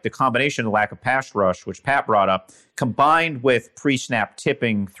felt like the combination of the lack of pass rush, which Pat brought up, combined with pre-snap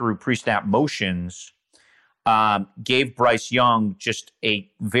tipping through pre-snap motions, gave Bryce Young just a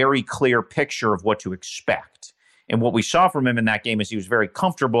very clear picture of what to expect. And what we saw from him in that game is he was very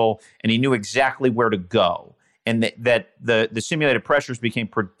comfortable and he knew exactly where to go. And that the simulated pressures became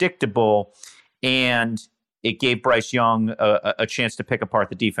predictable, and it gave Bryce Young a chance to pick apart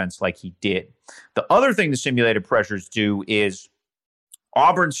the defense like he did. The other thing the simulated pressures do is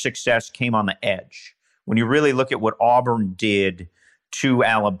Auburn's success came on the edge. When you really look at what Auburn did to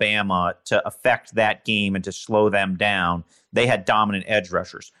Alabama to affect that game and to slow them down, they had dominant edge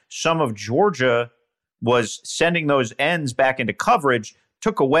rushers. Some of Georgia was sending those ends back into coverage,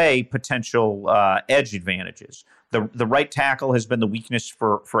 took away potential edge advantages. The right tackle has been the weakness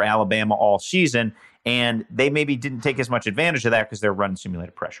for Alabama all season, and they maybe didn't take as much advantage of that because they're running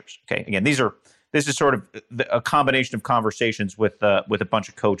simulated pressures. Okay, again, this is sort of a combination of conversations with a bunch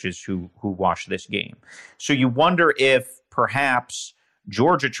of coaches who watched this game. So you wonder if perhaps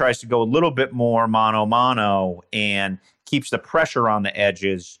Georgia tries to go a little bit more mano-mano and keeps the pressure on the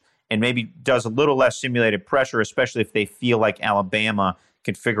edges and maybe does a little less simulated pressure, especially if they feel like Alabama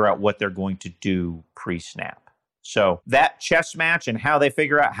can figure out what they're going to do pre-snap. So that chess match and how they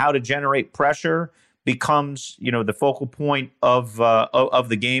figure out how to generate pressure becomes, the focal point of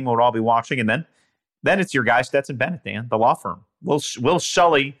the game we'll all be watching. And then it's your guy, Stetson Bennett, Dan, the law firm. Will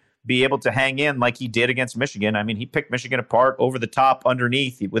Sully be able to hang in like he did against Michigan? I mean, he picked Michigan apart over the top,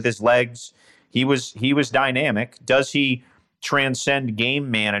 underneath, with his legs. He was dynamic. Does he transcend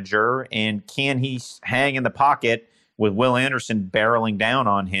game manager, and can he hang in the pocket with Will Anderson barreling down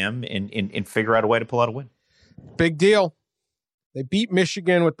on him and figure out a way to pull out a win? Big deal. They beat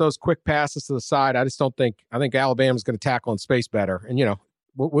Michigan with those quick passes to the side. I think Alabama's going to tackle in space better. And,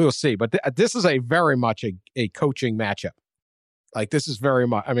 we'll see. But this is a very much a coaching matchup. Like, this is very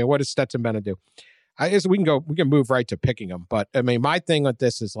much, what does Stetson Bennett do? I guess we can move right to picking them. But, my thing with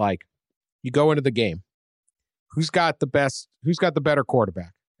this is, like, you go into the game. Who's got the better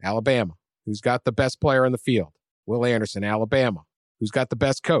quarterback? Alabama. Who's got the best player in the field? Will Anderson, Alabama. Who's got the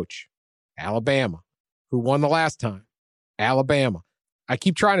best coach? Alabama. Who won the last time? Alabama. I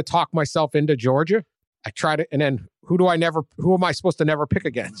keep trying to talk myself into Georgia. And then who am I supposed to never pick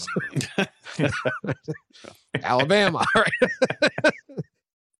against? Alabama. Right?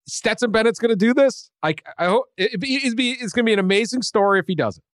 Stetson Bennett's going to do this. I hope it's going to be an amazing story if he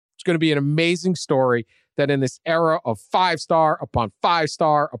doesn't. It's going to be an amazing story that in this era of 5-star upon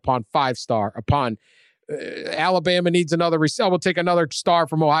 5-star upon 5-star upon Alabama needs another we'll take another star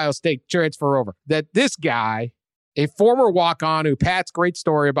from Ohio State, transfer over. That this guy, a former walk-on who Pat's great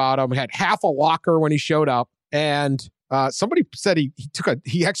story about him, had half a locker when he showed up. And somebody said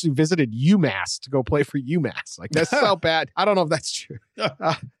he actually visited UMass to go play for UMass. Like, that's so bad. I don't know if that's true.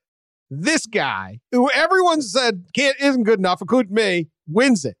 This guy, who everyone said isn't good enough, including me,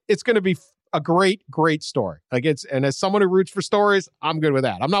 wins it. It's going to be a great, great story. And as someone who roots for stories, I'm good with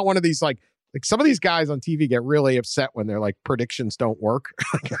that. I'm not one of these like some of these guys on TV get really upset when their predictions don't work.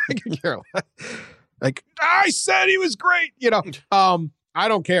 I can care less. Like, I said he was great, I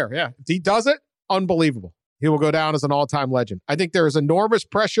don't care. Yeah. If he does it, unbelievable. He will go down as an all-time legend. I think there is enormous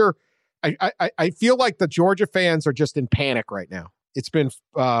pressure. I feel like the Georgia fans are just in panic right now. It's been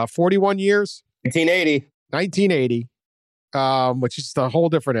 41 years. 1980, which is a whole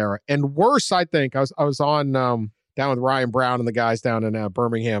different era. And worse, I think, I was on down with Ryan Brown and the guys down in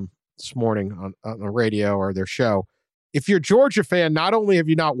Birmingham this morning on the radio or their show. If you're a Georgia fan, not only have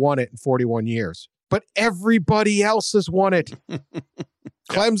you not won it in 41 years, but everybody else has won it.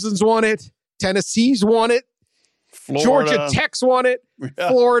 Clemson's won it. Tennessee's won it. Florida. Georgia Tech's won it. Yeah.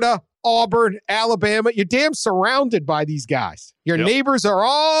 Florida, Auburn, Alabama. You're damn surrounded by these guys. Your neighbors are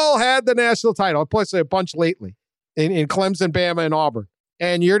all had the national title. Plus a bunch lately in Clemson, Bama, and Auburn.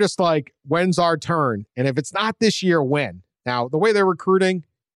 And you're just like, when's our turn? And if it's not this year, when? Now, the way they're recruiting,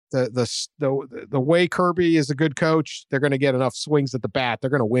 the way Kirby is a good coach, they're going to get enough swings at the bat. They're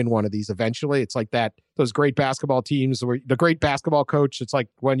going to win one of these eventually. It's like that. Those great basketball teams where the great basketball coach, it's like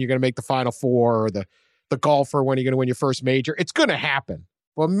when you're going to make the Final Four, or the golfer when you're going to win your first major. It's going to happen.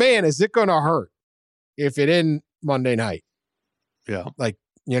 But man, is it going to hurt if it isn't Monday night? Yeah.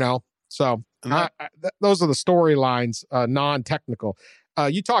 So those are the storylines, non-technical.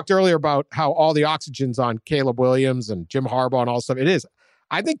 You talked earlier about how all the oxygen's on Caleb Williams and Jim Harbaugh and all stuff. It is.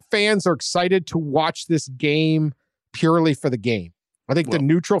 I think fans are excited to watch this game purely for the game. I think the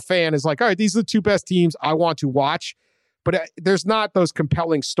neutral fan is like, all right, these are the two best teams I want to watch. But there's not those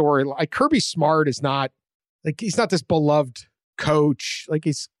compelling story. Like Kirby Smart is not, he's not this beloved coach. I think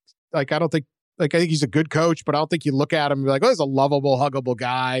he's a good coach, but I don't think you look at him and be like, oh, he's a lovable, huggable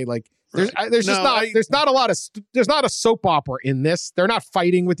guy. There's not a soap opera in this. They're not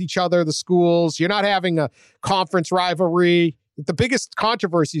fighting with each other, the schools. You're not having a conference rivalry. The biggest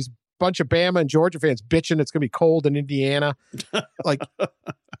controversy is a bunch of Bama and Georgia fans bitching it's going to be cold in Indiana.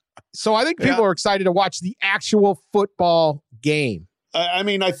 So I think people are excited to watch the actual football game. I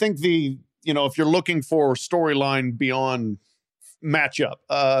think if you're looking for storyline beyond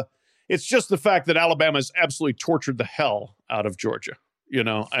matchup, it's just the fact that Alabama has absolutely tortured the hell out of Georgia.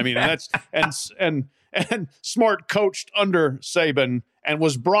 And Smart coached under Saban and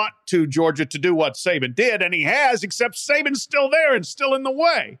was brought to Georgia to do what Saban did, and he has, except Saban's still there and still in the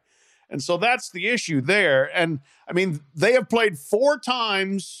way. And so that's the issue there. And I mean, they have played 4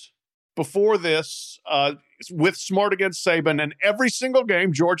 times before this with Smart against Saban, and every single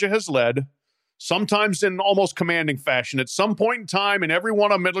game Georgia has led, sometimes in almost commanding fashion. At some point in time, and every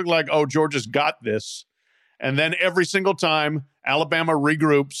one of them it looked like, oh, Georgia's got this. And then every single time, Alabama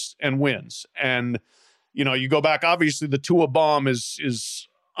regroups and wins. And, you know, you go back, obviously the Tua bomb is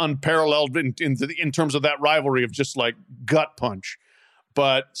unparalleled in terms of that rivalry of just like gut punch.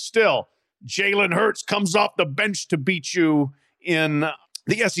 But still, Jalen Hurts comes off the bench to beat you in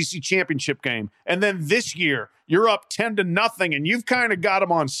the SEC championship game. And then this year, you're up 10-0, and you've kind of got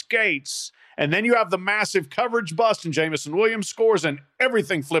them on skates. And then you have the massive coverage bust, and Jameson Williams scores, and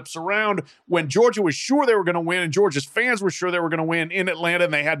everything flips around. When Georgia was sure they were going to win, and Georgia's fans were sure they were going to win in Atlanta,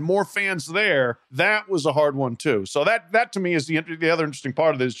 and they had more fans there, that was a hard one too. So that to me is the other interesting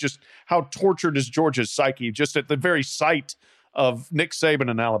part of this, just how tortured is Georgia's psyche, just at the very sight of Nick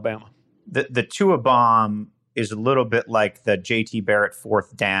Saban in Alabama. The Tua bomb is a little bit like the JT Barrett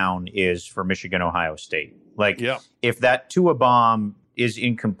 4th down is for Michigan, Ohio State. Like, if that Tua bomb is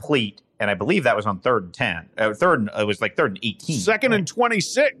incomplete, and I believe that was on 3rd and 10. It was like 3rd and 18. 2nd and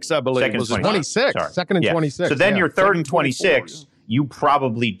 26, I believe. 2nd and 26. 2nd and 26. So then you're 3rd and 26. You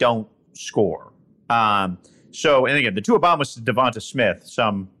probably don't score. So, and again, the Tua bomb was to Devonta Smith,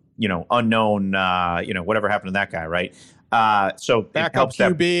 some, unknown, whatever happened to that guy, right? So backup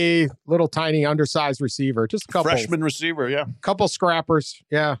QB, little tiny undersized receiver, just a couple freshman receiver, couple scrappers,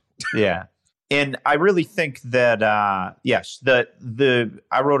 yeah. And I really think that yes,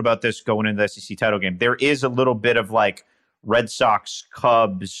 I wrote about this going into the SEC title game. There is a little bit of like Red Sox,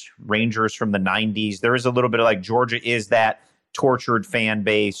 Cubs, Rangers from the 90s. There is a little bit of like Georgia is that tortured fan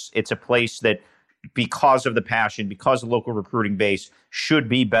base. It's a place that, because of the passion, because of the local recruiting base, should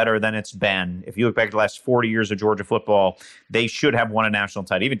be better than it's been. If you look back at the last 40 years of Georgia football, they should have won a national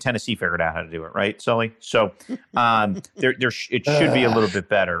title. Even Tennessee figured out how to do it, right, Sully? So it should be a little bit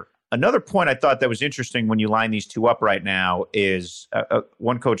better. Another point I thought that was interesting when you line these two up right now is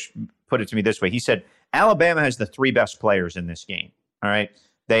one coach put it to me this way. He said, Alabama has the 3 best players in this game, all right?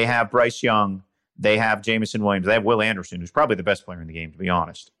 They have Bryce Young. They have Jameson Williams. They have Will Anderson, who's probably the best player in the game, to be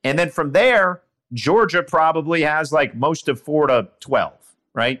honest. And then from there, Georgia probably has like most of 4 to 12,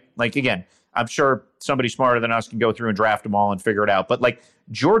 right? Like, again, I'm sure somebody smarter than us can go through and draft them all and figure it out. But like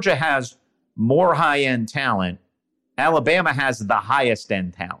Georgia has more high-end talent. Alabama has the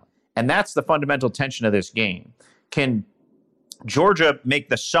highest-end talent. And that's the fundamental tension of this game. Can Georgia make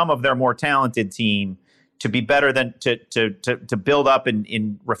the sum of their more talented team to be better than to build up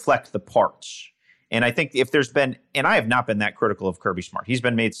and reflect the parts? And I think if there's been, and I have not been that critical of Kirby Smart. He's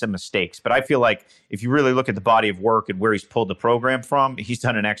been made some mistakes, but I feel like if you really look at the body of work and where he's pulled the program from, he's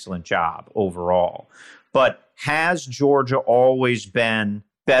done an excellent job overall. But has Georgia always been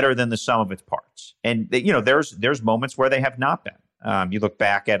better than the sum of its parts? And there's moments where they have not been. You look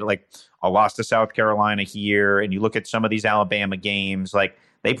back at like a loss to South Carolina here, and you look at some of these Alabama games, like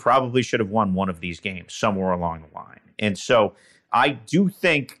they probably should have won one of these games somewhere along the line. And so I do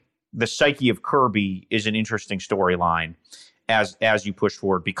think the psyche of Kirby is an interesting storyline as you push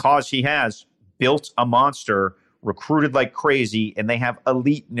forward, because he has built a monster, recruited like crazy, and they have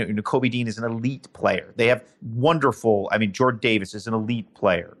elite. Kobe Dean is an elite player. They have wonderful. Jordan Davis is an elite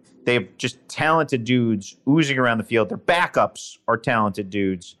player. They have just talented dudes oozing around the field. Their backups are talented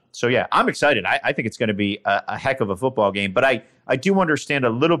dudes. So, yeah, I'm excited. I think it's going to be a heck of a football game. But I do understand a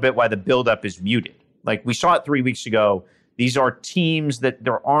little bit why the buildup is muted. Like, we saw it 3 weeks ago. These are teams that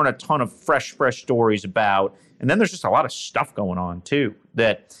there aren't a ton of fresh stories about. And then there's just a lot of stuff going on, too.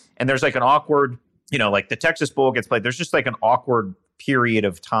 And there's like an awkward, like the Texas Bowl gets played. There's just like an awkward period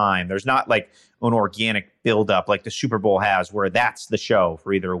of time. There's not like an organic buildup like the Super Bowl has, where that's the show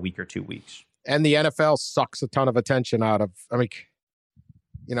for either a week or 2 weeks. And the NFL sucks a ton of attention out of,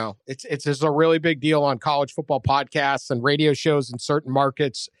 it's just a really big deal on college football podcasts and radio shows in certain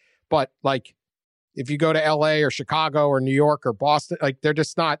markets. But like, if you go to LA or Chicago or New York or Boston, like they're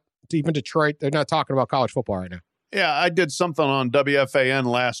just not, even Detroit, they're not talking about college football right now. Yeah, I did something on WFAN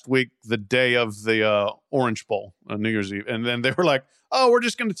last week, the day of the Orange Bowl on New Year's Eve. And then they were like, oh, we're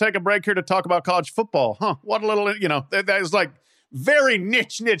just going to take a break here to talk about college football. Huh, what a little, that is like very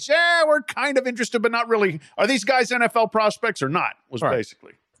niche. Yeah, we're kind of interested, but not really. Are these guys NFL prospects or not, was right.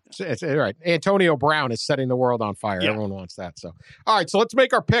 Basically. It's right. Antonio Brown is setting the world on fire. Yeah. Everyone wants that. So, all right, so let's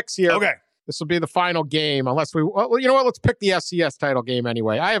make our picks here. Okay. This will be the final game, unless you know what? Let's pick the FCS title game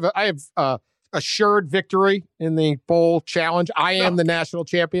anyway. I have assured victory in the bowl challenge. I am the national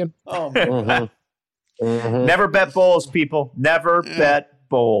champion. Oh, man. Never bet bowls, people. Never bet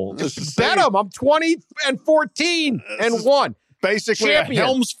bowls. Bet them. I'm 20-14 and 1. Basically, Champion. a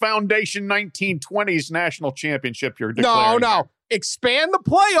Helms Foundation 1920s national championship you're declaring. No. Expand the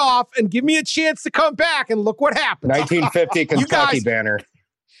playoff and give me a chance to come back, and look what happens. 1950 Kentucky guys- banner.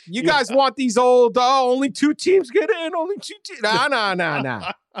 You guys want these old, only 2 teams get in, only 2 teams. No.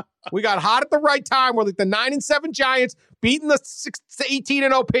 We got hot at the right time. We're like the 9-7 Giants beating the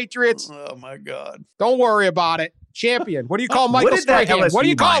 18-0 Patriots. Oh, my God. Don't worry about it. Champion. What do you call Michael What did that Strahan? LSU What do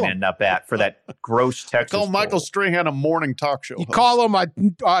you call line him? end up at for that gross Texas Call Michael Bowl? Strahan a morning talk show You host. call him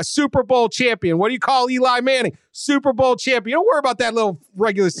a Super Bowl champion. What do you call Eli Manning? Super Bowl champion. Don't worry about that little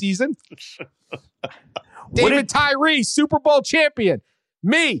regular season. David Tyree, Super Bowl champion.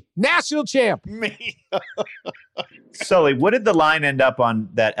 Me, national champ. Me. Sully, what did the line end up on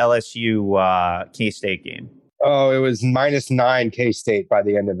that LSU K-State game? Oh, it was -9 K-State by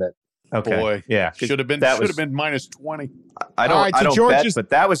the end of it. Okay. Boy. Yeah. Should have been minus 20. I don't, All right, so I don't Georgia's- bet,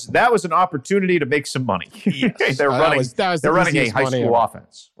 but that was an opportunity to make some money. Yes. they're running that was the they're running a easiest high money school ever.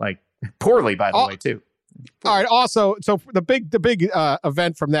 offense, like poorly, by the way, too. All right. Also, so the big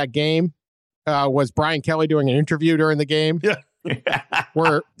event from that game was Brian Kelly doing an interview during the game. Yeah.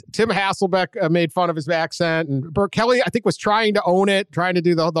 Where Tim Hasselbeck made fun of his accent, and Burt Kelly, I think, was trying to own it, trying to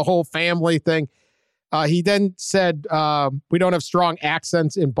do the whole family thing. He then said, we don't have strong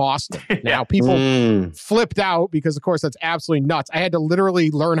accents in Boston. Now, people flipped out because, of course, that's absolutely nuts. I had to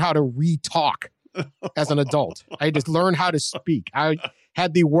literally learn how to re-talk as an adult. I had to learn how to speak. I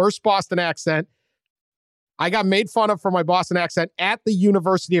had the worst Boston accent. I got made fun of for my Boston accent at the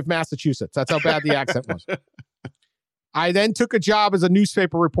University of Massachusetts. That's how bad the accent was. I then took a job as a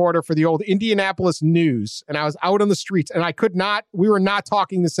newspaper reporter for the old Indianapolis News, and I was out on the streets, and we were not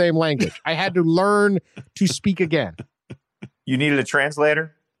talking the same language. I had to learn to speak again. You needed a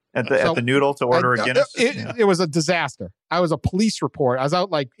translator at the Noodle to order a Guinness? It was a disaster. I was a police reporter. I was out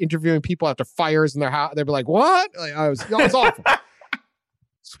like interviewing people after fires in their house. They'd be like, what? Like, it was awful.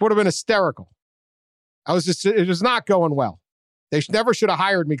 This would have been hysterical. It was not going well. They never should have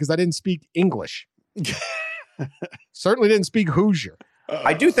hired me because I didn't speak English. Certainly didn't speak Hoosier.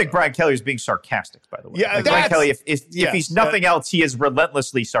 I do think Brian Kelly is being sarcastic, by the way. Yeah, Like, Brian Kelly, if he's nothing else, he is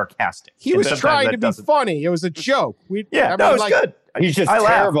relentlessly sarcastic. He And was sometimes trying that to be doesn't- funny. It was a joke. It was good. He's just I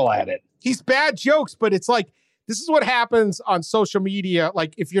laughed. terrible at it. He's bad jokes, but it's like, this is what happens on social media.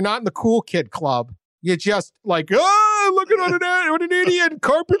 Like, if you're not in the cool kid club, you're just like, oh, look at what an idiot.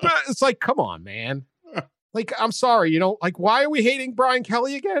 Carpet. It's like, come on, man. Like, I'm sorry. Like, why are we hating Brian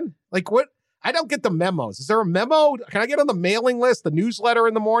Kelly again? Like, what? I don't get the memos. Is there a memo? Can I get on the mailing list, the newsletter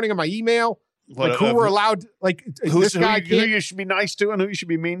in the morning, in my email? Like, who we're allowed, like, this guy who you should be nice to and who you should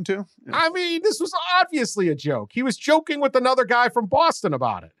be mean to? Yeah. I mean, this was obviously a joke. He was joking with another guy from Boston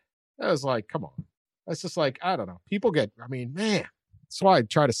about it. I was like, come on. That's just like, I don't know. Man, that's why I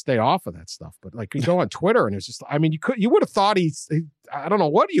try to stay off of that stuff. But like, you go on Twitter and it's just, you would have thought I don't know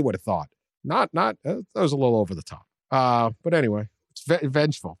what you would have thought. That was a little over the top. But anyway, it's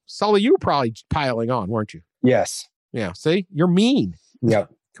vengeful. Sully, you were probably piling on, weren't you? Yes. Yeah. See, you're mean.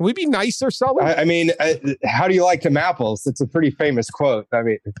 Yep. Can we be nicer, Sully? I mean, how do you like them apples? It's a pretty famous quote. I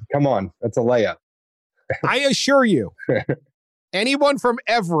mean, come on. That's a layup. I assure you, anyone from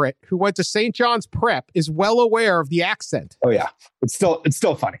Everett who went to St. John's Prep is well aware of the accent. Oh, yeah. It's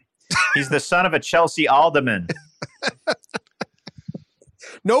still funny. He's the son of a Chelsea alderman.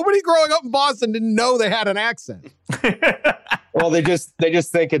 Nobody growing up in Boston didn't know they had an accent. Well, they just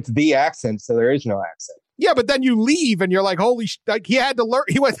think it's the accent, so there is no accent. Yeah, but then you leave and you're like, holy like he had to learn.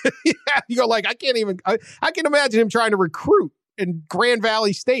 He went, you go like, I can imagine him trying to recruit in Grand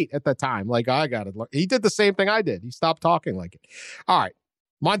Valley State at the time. Like, I got to learn. He did the same thing I did. He stopped talking like it. All right.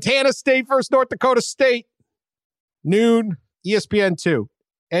 Montana State versus North Dakota State. Noon, ESPN2.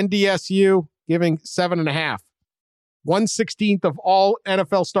 NDSU giving 7.5. 1/16 of all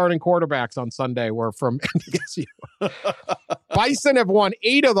NFL starting quarterbacks on Sunday were from NDSU. Bison have won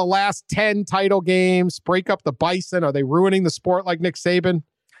 8 of the last 10 title games. Break up the Bison. Are they ruining the sport like Nick Saban?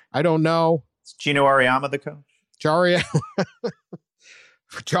 I don't know. Is Gino Auriemma the coach?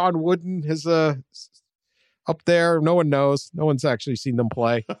 John Wooden is up there. No one knows. No one's actually seen them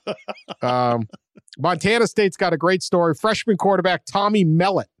play. Montana State's got a great story. Freshman quarterback Tommy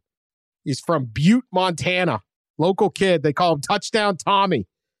Mellett. He's from Butte, Montana. Local kid. They call him Touchdown Tommy.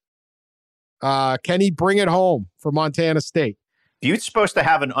 Can he bring it home for Montana State? Butte's supposed to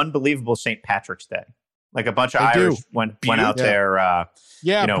have an unbelievable St. Patrick's Day. Like a bunch of They Irish do. went out there.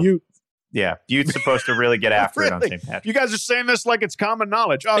 Butte. Yeah, Butte's supposed to really get after it on Really? St. Patrick's. You guys are saying this like it's common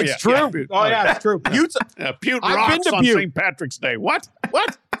knowledge. Oh, It's true. Butte. It's true. Butte's, Butte I've rocks been to on Butte. St. Patrick's Day. What?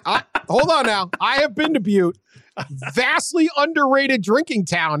 hold on now. I have been to Butte. Vastly underrated drinking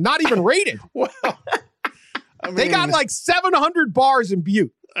town. Not even rated. Well, They got like 700 bars in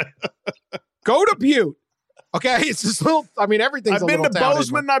Butte. Go to Butte. Okay, it's just little. I mean, everything's. I've been to town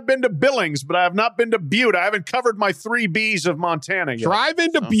Bozeman, I've been to Billings, but I have not been to Butte. I haven't covered my 3 Bs of Montana yet. Drive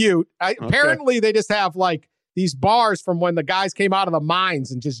into Butte. Apparently, they just have like these bars from when the guys came out of the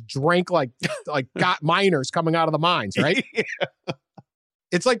mines and just drank like got miners coming out of the mines, right? Yeah.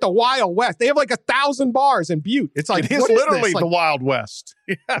 It's like the Wild West. They have like 1,000 bars in Butte. It's like it is literally the Wild West.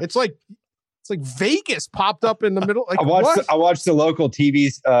 Yeah. It's like Vegas popped up in the middle. Like, I watched the local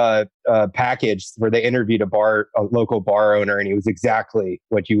TV's package where they interviewed a local bar owner, and he was exactly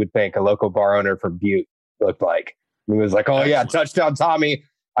what you would think a local bar owner from Butte looked like. And he was like, "Oh yeah, touchdown, Tommy.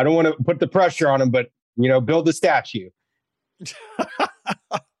 I don't want to put the pressure on him, but build the statue."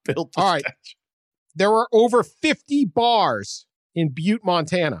 All right. There were over 50 bars in Butte,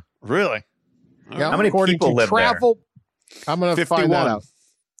 Montana. Really? Yeah. How many people live there? I'm going to find that out.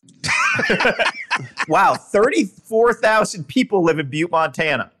 Wow, 34,000 people live in Butte,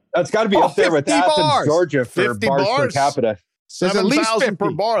 Montana. That's got to be up there with Athens, bars. Georgia for bars per capita. There's at least 50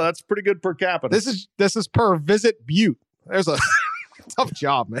 per bar. That's pretty good per capita. This is per Visit Butte. There's a tough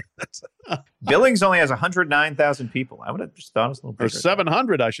job, man. Billings only has 109,000 people. I would have just thought it was a little bigger. Or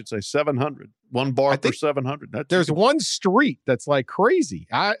 700, I should say. 700. One bar per 700. There's one street that's like crazy.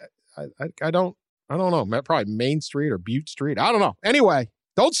 I don't know. Probably Main Street or Butte Street. I don't know. Anyway.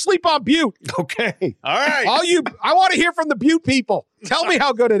 Don't sleep on Butte. Okay. All right. I want to hear from the Butte people. Tell me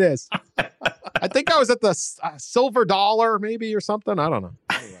how good it is. I think I was at the Silver Dollar maybe or something. I don't know.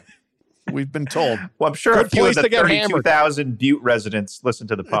 Anyway. We've been told. Well, I'm sure a few of the 32,000 Butte residents listen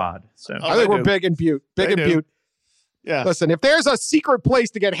to the pod. So I think we're big in Butte. Big in Butte. Yeah. Listen, if there's a secret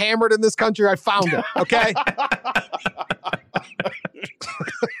place to get hammered in this country, I found it. Okay.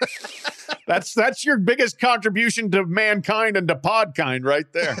 That's your biggest contribution to mankind and to podkind right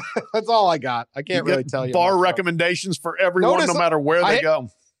there. That's all I got. I can't really tell you. Bar recommendations for everyone, no matter where they go.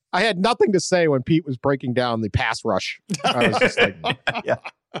 I had nothing to say when Pete was breaking down the pass rush. I was just like, yeah.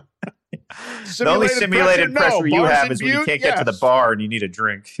 The only simulated pressure you have is when you can't get to the bar and you need a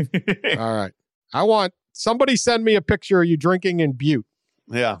drink. All right. I want somebody send me a picture of you drinking in Butte.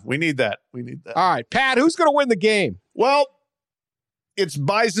 Yeah, we need that. All right, Pat, who's going to win the game? Well, it's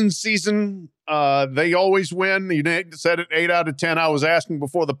Bison season. They always win. You said it 8 out of 10. I was asking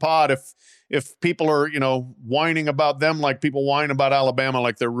before the pod if people are, whining about them like people whine about Alabama,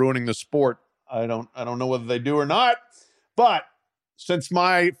 like they're ruining the sport. I don't know whether they do or not. But since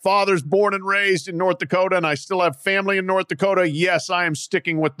my father's born and raised in North Dakota and I still have family in North Dakota, yes, I am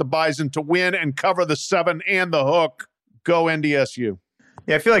sticking with the Bison to win and cover the 7 and the hook. Go NDSU.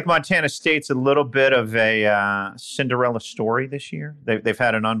 Yeah, I feel like Montana State's a little bit of a Cinderella story this year. They've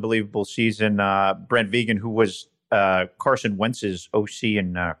had an unbelievable season. Brent Vigen, who was Carson Wentz's OC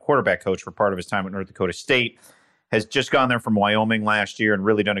and quarterback coach for part of his time at North Dakota State, has just gone there from Wyoming last year and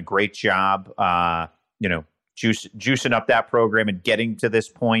really done a great job, juicing up that program and getting to this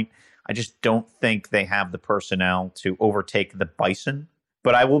point. I just don't think they have the personnel to overtake the Bison.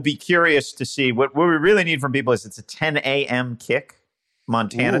 But I will be curious to see what we really need from people is it's a 10 a.m. kick.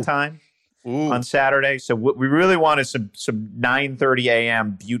 Montana time on Saturday. So what we really want is some 9:30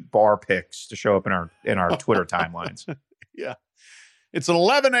 a.m. Butte bar picks to show up in our Twitter timelines. Yeah. It's an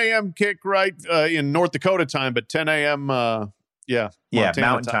 11 a.m. kick, right, in North Dakota time, but 10 a.m. Montana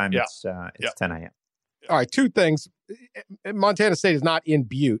Mountain time. Yeah. It's 10 a.m. All right, 2 things. Montana State is not in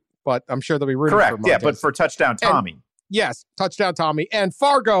Butte, but I'm sure they'll be rooting Correct. for Montana. Yeah, but for touchdown Tommy. Yes, touchdown Tommy. And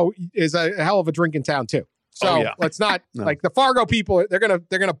Fargo is a hell of a drinking town too. So let's not like the Fargo people. They're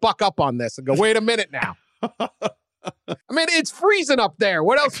gonna buck up on this and go, wait a minute now. I mean, it's freezing up there.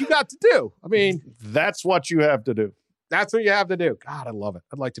 What else you got to do? I mean, that's what you have to do. That's what you have to do. God, I love it.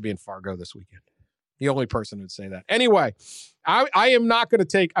 I'd like to be in Fargo this weekend. The only person who'd say that. Anyway, I am not going to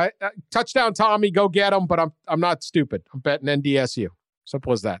take touchdown Tommy. Go get him. But I'm not stupid. I'm betting NDSU.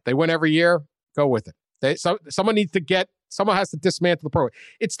 Simple as that. They win every year. Go with it. Someone has to dismantle the program.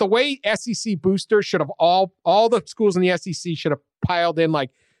 It's the way SEC boosters should have all the schools in the SEC should have piled in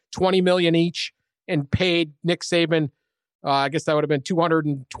like $20 million each and paid Nick Saban. I guess that would have been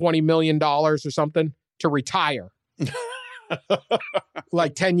 $220 million or something to retire.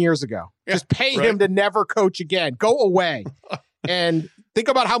 Like 10 years ago. Just pay him to never coach again. Go away. And think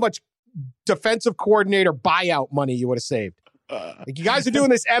about how much defensive coordinator buyout money you would have saved. Like you guys are doing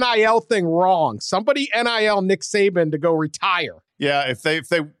this NIL thing wrong. Somebody NIL Nick Saban to go retire. Yeah, if they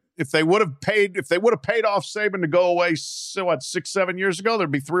would have paid off Saban to go away, 6-7 years ago,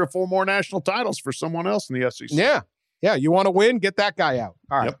 there'd be 3 or 4 more national titles for someone else in the SEC. Yeah. You want to win? Get that guy out.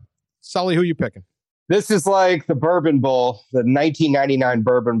 All right, Sully, who you picking? This is like the Bourbon Bowl, the 1999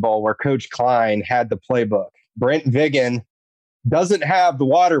 Bourbon Bowl, where Coach Klein had the playbook. Brent Vigen doesn't have the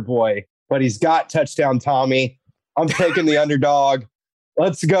water boy, but he's got touchdown Tommy. I'm taking the underdog.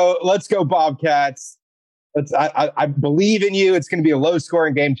 Let's go Bobcats. I believe in you. It's going to be a low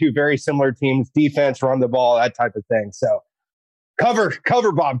scoring game, two very similar teams, defense, run the ball, that type of thing. So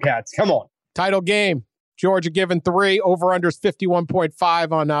cover Bobcats. Come on. Title game. Georgia given 3, over-unders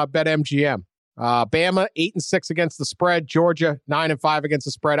 51.5 on BetMGM. Bama 8-6 against the spread. Georgia 9-5 against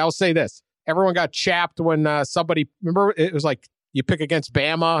the spread. I'll say this: everyone got chapped when somebody, remember, it was like you pick against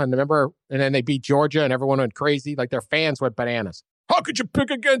Bama, and then they beat Georgia, and everyone went crazy. Like their fans went bananas. How could you pick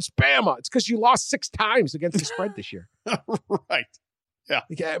against Bama? It's because you lost 6 times against the spread this year. Right. Yeah.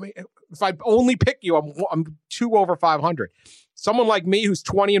 I mean, if I only pick you, I'm 2 over 500. Someone like me who's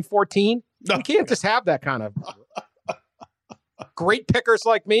 20-14, you can't just have that kind of great pickers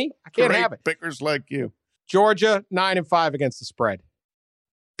like me. I can't have it. Pickers like you. Georgia 9-5 against the spread.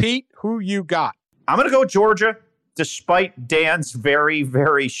 Pete, who you got? I'm going to go Georgia, despite Dan's very,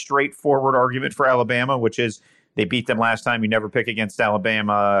 very straightforward argument for Alabama, which is they beat them last time. You never pick against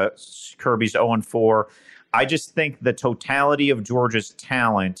Alabama. Kirby's 0-4. I just think the totality of Georgia's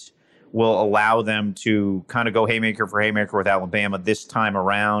talent will allow them to kind of go haymaker for haymaker with Alabama this time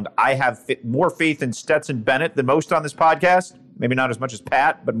around. I have more faith in Stetson Bennett than most on this podcast. Maybe not as much as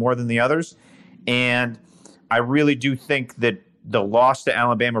Pat, but more than the others. And I really do think that the loss to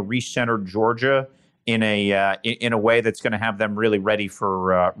Alabama recentered Georgia in a way that's going to have them really ready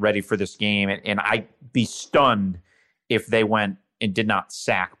for this game. And I'd be stunned if they went and did not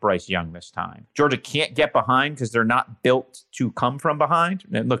sack Bryce Young this time. Georgia can't get behind because they're not built to come from behind.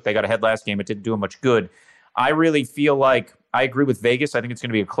 And look, they got ahead last game. It didn't do them much good. I really feel like I agree with Vegas. I think it's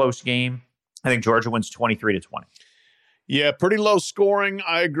going to be a close game. I think Georgia wins 23-20. Yeah, pretty low scoring.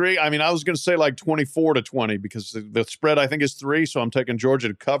 I agree. I mean, I was going to say like 24-20 because the spread I think is 3, so I'm taking Georgia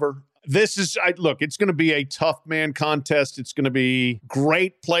to cover. Look, it's going to be a tough man contest. It's going to be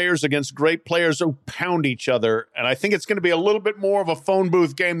great players against great players who pound each other. And I think it's going to be a little bit more of a phone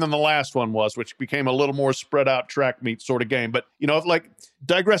booth game than the last one was, which became a little more spread out track meet sort of game. But,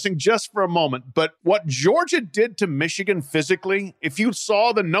 digressing just for a moment, but what Georgia did to Michigan physically, if you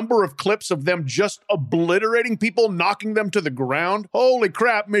saw the number of clips of them just obliterating people, knocking them to the ground, holy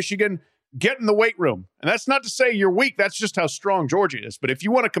crap, Michigan, get in the weight room. And that's not to say you're weak. That's just how strong Georgia is. But if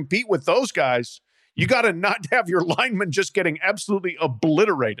you want to compete with those guys, you got to not have your linemen just getting absolutely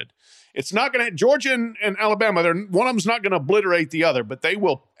obliterated. It's not going to, Georgia and Alabama, one of them's not going to obliterate the other, but they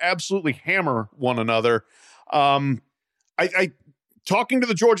will absolutely hammer one another. I talking to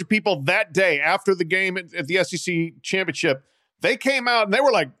the Georgia people that day after the game at the SEC championship, they came out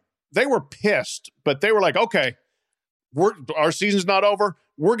and they were pissed, but they were like, okay, our season's not over.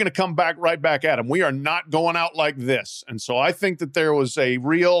 We're going to come right back at them. We are not going out like this. And so I think that there was a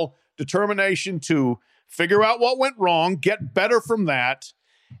real determination to figure out what went wrong, get better from that.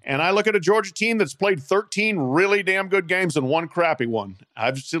 And I look at a Georgia team that's played 13 really damn good games and 1 crappy one.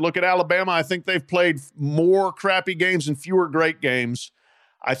 I just look at Alabama. I think they've played more crappy games and fewer great games.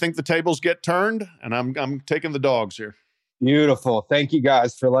 I think the tables get turned, and I'm taking the dogs here. Beautiful. Thank you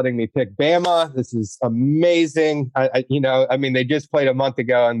guys for letting me pick Bama. This is amazing. They just played a month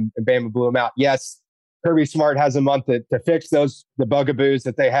ago and Bama blew them out. Yes, Kirby Smart has a month to fix the bugaboos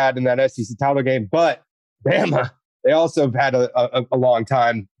that they had in that SEC title game, but Bama, they also have had a long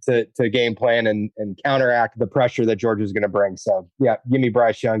time to game plan and counteract the pressure that Georgia's going to bring. So, yeah, give me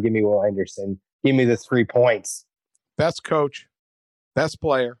Bryce Young, give me Will Anderson, give me the 3 points. Best coach, best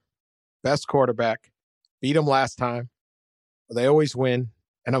player, best quarterback. Beat them last time. They always win,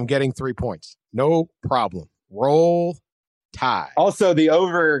 and I'm getting 3 points. No problem. Roll Tide. Also, the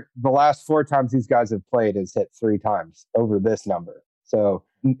last 4 times these guys have played has hit 3 times over this number. So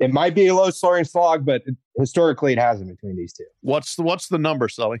it might be a low scoring slog, but historically it hasn't between these two. What's the number,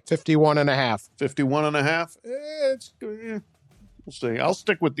 Sully? 51.5. 51.5? We'll see. I'll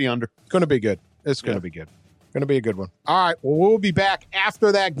stick with the under. It's going to be good. It's going to be good. Going to be a good one. All right. Well, we'll be back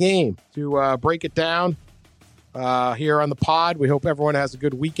after that game to break it down. Here on the pod. We hope everyone has a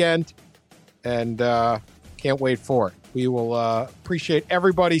good weekend and can't wait for it. We will appreciate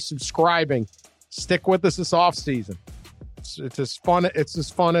everybody subscribing. Stick with us this off season. It's as fun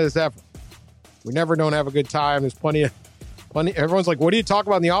as ever. We never don't have a good time. There's plenty. Everyone's like, what do you talk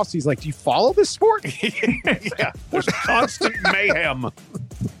about in the off season? Like, do you follow this sport? Yeah, there's constant mayhem.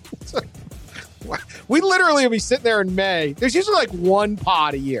 We literally will be sitting there in May. There's usually like 1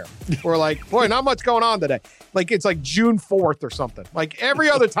 pod a year. We're like, boy, not much going on today. Like, it's like June 4th or something. Like, every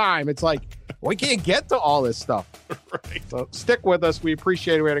other time, it's like, we can't get to all this stuff. Right. So stick with us. We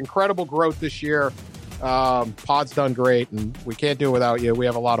appreciate it. We had incredible growth this year. Pod's done great, and we can't do it without you. We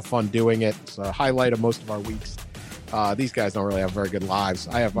have a lot of fun doing it. It's a highlight of most of our weeks. These guys don't really have very good lives.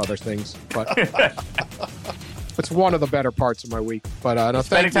 I have other things, but it's one of the better parts of my week. But no,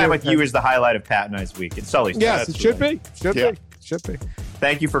 spending time with you is the highlight of Pat and I's week. It's Sully's. Yes, it should be. Should be.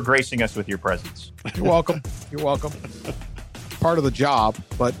 Thank you for gracing us with your presence. You're welcome. You're welcome. Part of the job,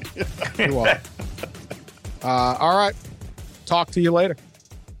 but you're welcome. All right. Talk to you later.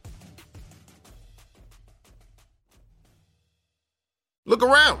 Look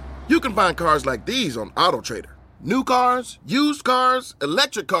around. You can find cars like these on AutoTrader. New cars, used cars,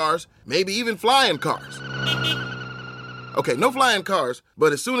 electric cars, maybe even flying cars. Okay, no flying cars,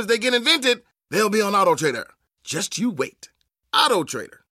 but as soon as they get invented, they'll be on AutoTrader. Just you wait. AutoTrader.